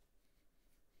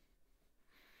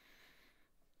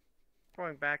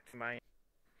 Going back to my...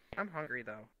 I'm hungry,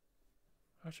 though.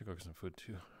 I should go get some food,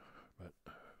 too. But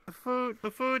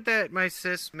The food that my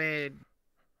sis made,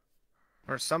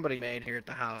 or somebody made here at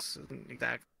the house, isn't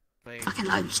exactly... Fucking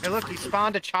loads. Hey, look, he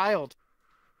spawned a child.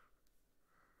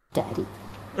 Daddy.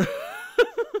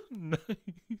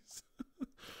 Nice.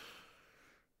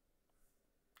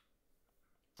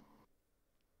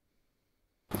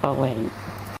 Oh, wait.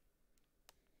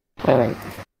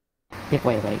 Yeah,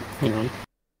 wait, hang on.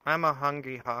 I'm a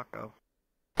hungry hawko.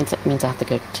 It means I have to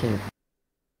go to...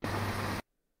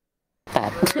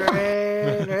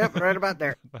 that. Yep, right about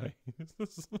there.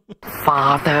 Nice.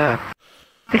 Father!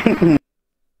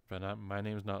 But my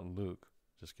name's not Luke.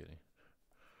 Just kidding.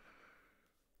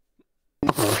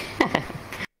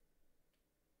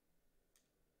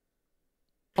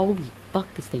 Holy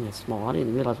fuck, this thing is small. I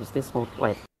didn't realize it was this small.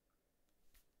 Wait.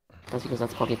 That's because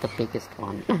that's probably the biggest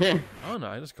one. I don't know.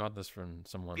 I just got this from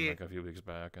someone Yeah. like a few weeks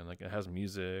back, and like it has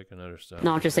music and other stuff.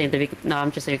 No, I'm just saying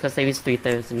because there is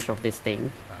 3/3 of this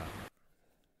thing. Ah.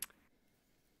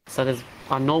 So there's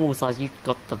a normal size, you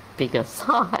got the bigger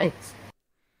size.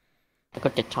 I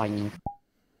got the tiny.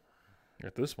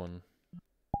 Got this one.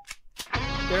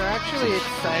 They're actually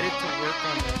excited to work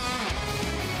on this.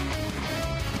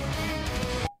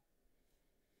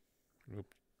 Oop.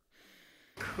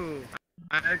 Cool.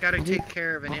 I gotta take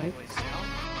care of an invoice now.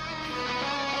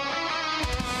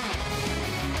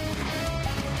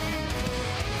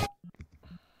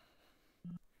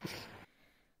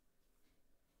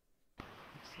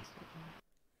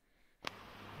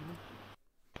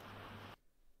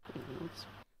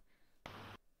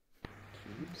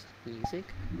 Music.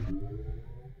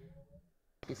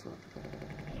 This one.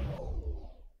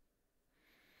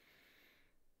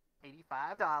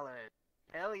 $85.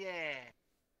 Hell yeah.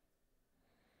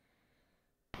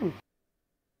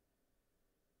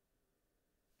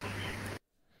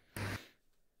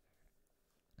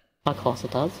 Of course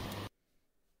it does.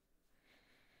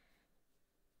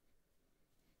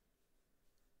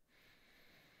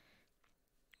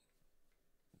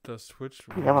 Does Twitch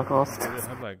Yeah, of course. do they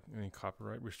have like any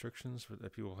copyright restrictions for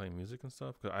that people playing music and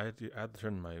stuff? Because I had to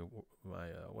turn my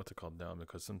what's it called down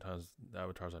because sometimes the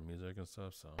avatars on music and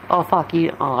stuff. So Oh fuck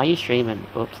you! Oh, are you streaming?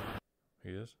 Oops.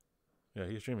 he is. Yeah,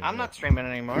 he's streaming. I'm yeah. not streaming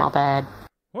anymore. My bad.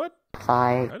 What?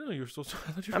 Sorry. I didn't know you were still.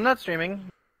 I thought you. I'm not streaming.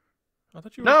 I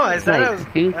thought you were. No, I said Wait, I was.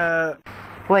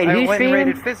 who? Wait, I who's went and streaming?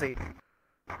 rated Fizzy.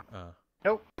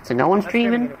 Nope. So no one's Not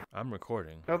streaming? I'm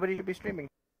recording Nobody could be streaming.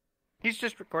 He's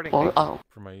just recording. Oh, things. oh.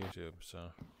 for my YouTube, so.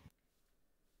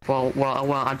 Well,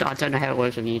 I don't know how it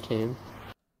works on YouTube.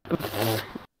 It's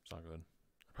not good.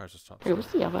 I probably just stopped. Wait,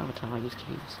 what's the other avatar I used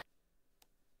to use?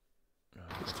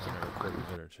 It's gonna record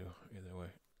a bit or two. Either way.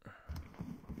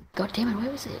 God damn it,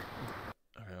 where is it?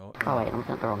 Okay. Oh wait, I'm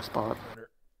looking at the wrong spot. Later.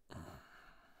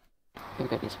 Gonna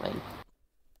go this way.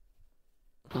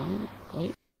 No,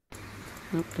 wait.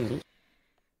 Nope, there it is.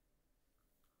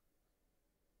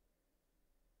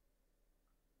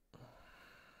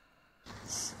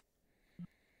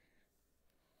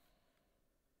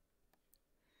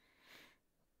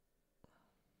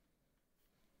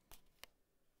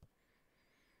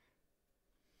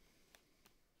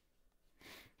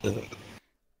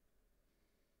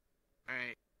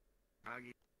 Alright.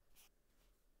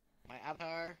 My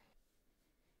avatar.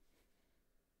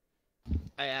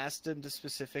 I asked him to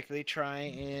specifically try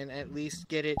and at least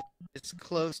get it as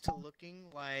close to looking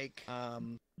like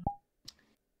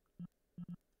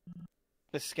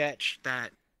the sketch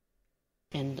that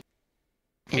And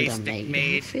a Basic maid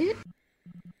maid. outfit?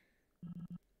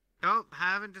 Nope,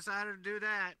 haven't decided to do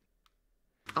that.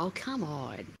 Oh come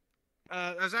on.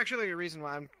 There's actually a reason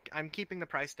why I'm keeping the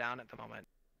price down at the moment.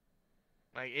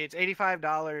 Like it's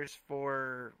 $85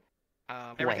 for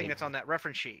everything Wait. that's on that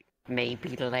reference sheet.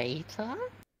 Maybe later?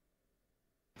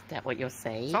 Is that what you're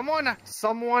saying?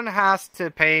 Someone has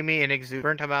to pay me an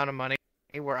exuberant amount of money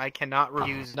where I cannot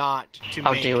refuse not to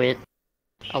I'll make do it.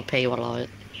 I'll pay you a lot.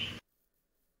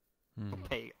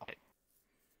 pay on it.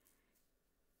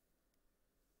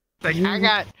 Like I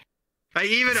got like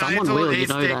even Someone I told will, you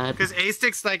know A-Stick that. because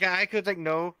A-Stick's like I could like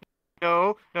no,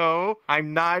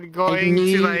 I'm not I going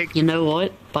knew, to like you know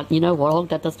what? But you know what?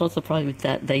 That does not surprise me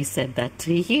that they said that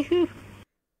to you.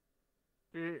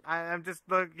 I'm just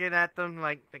looking at them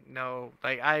like no,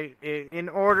 like in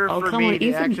order Oh, for come me on, to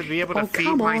even- actually be able to oh, feed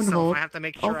come on, myself, Hawk. I have to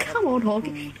make Oh sure. I have come on, Hawk.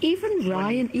 food Even when-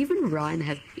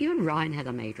 Ryan has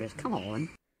a maid dress. Come on.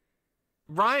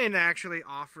 Ryan actually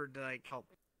offered to like help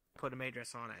put a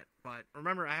maidress on it, but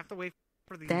remember I have to wait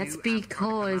for the That's new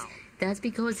avatar to come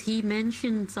because out. he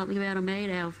mentioned something about a maid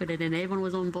outfit and then everyone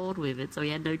was on board with it, so he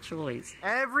had no choice.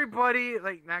 Everybody,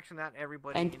 like actually not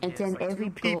everybody, And in his, then like, every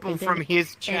two people and then- from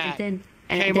his and chat then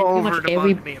came pretty over much to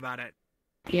bug me about it.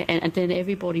 Yeah, and then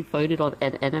everybody voted on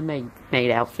an anime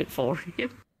maid outfit for him.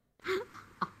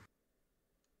 God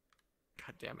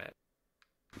damn it!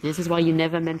 This is why you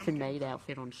never mention maid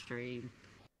outfit on stream.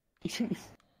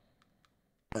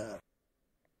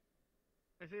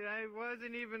 See, I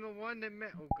wasn't even the one that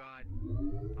met. Oh God.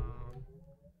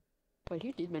 Wait,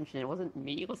 who did mention it? It wasn't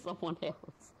me or someone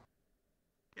else.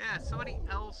 Yeah, somebody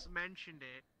else mentioned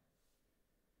it.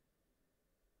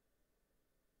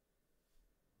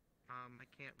 I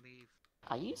can't leave.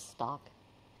 Are you stuck?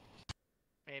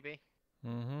 Maybe.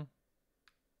 Mm-hmm.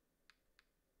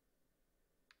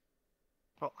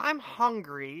 Well, I'm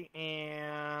hungry,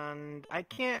 and I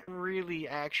can't really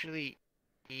actually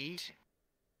eat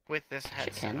with this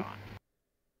headset can. on.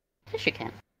 Yes, you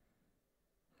can.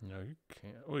 No, you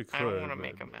can't. We could. I don't want to but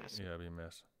make a mess. Yeah, it'd be a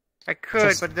mess. I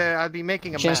could, but I'd be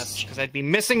making a mess, because I'd be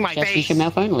missing my Just face. use your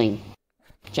mouth only.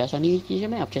 Just only use your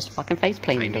mouth. Just fucking face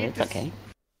plant I into it. need It's to okay.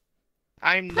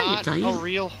 I'm No, you not a don't.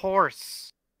 real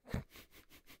horse.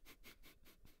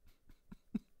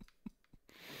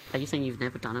 Are you saying you've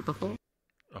never done it before?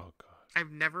 Oh, God.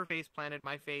 I've never face planted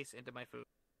my face into my food.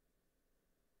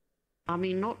 I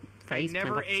mean, not I face never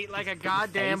plant, but ate like a just put your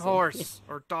goddamn face in. horse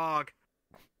or dog.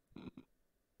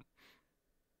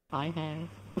 I have.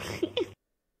 Is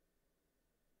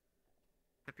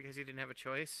that because you didn't have a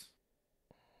choice?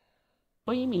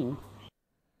 What do you mean?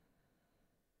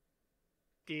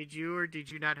 Did you or did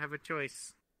you not have a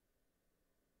choice?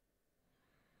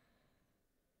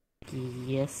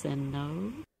 Yes and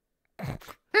no.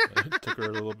 It took her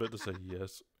a little bit to say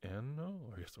yes and no,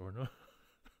 or yes or no.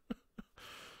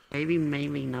 Maybe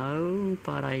no,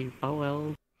 but oh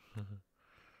well.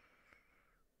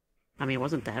 I mean, it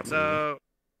wasn't that weird.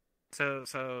 So,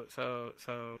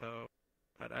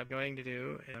 what I'm going to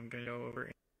do is I'm going to go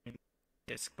over in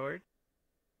Discord,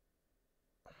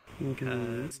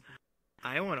 because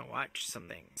I want to watch some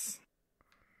things.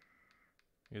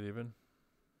 You leaving?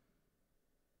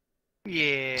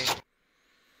 Yeah.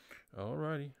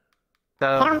 Alrighty. So,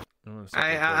 I'm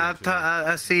gonna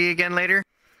I'll see you again later.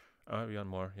 I'll be on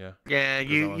more, yeah. Yeah,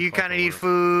 Because I was you called kind of for need work.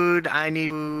 food. I need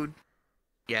food.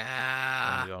 I'll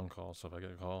Yeah. be on call, so if I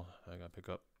get a call, I gotta pick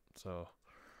up. So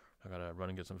I gotta run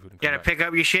and get some food and come Gotta back. pick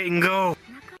up your shit and go.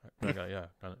 I gotta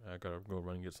go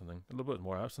run and get something. A little bit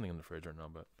more. I have something in the fridge right now,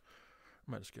 but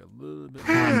I might just get a little bit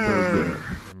more.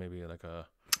 Or maybe like a...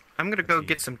 I'm gonna go see.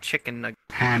 get some chicken nuggets.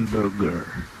 Hamburger.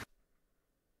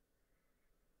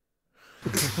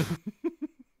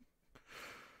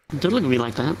 Don't look at me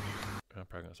like that. I'm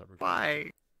probably gonna start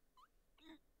recording.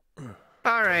 Why?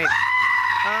 Alright.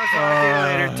 I'll talk to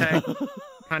you later, Tech.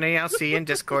 Honey, I'll see you in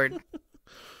Discord.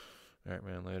 Alright,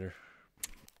 man, later.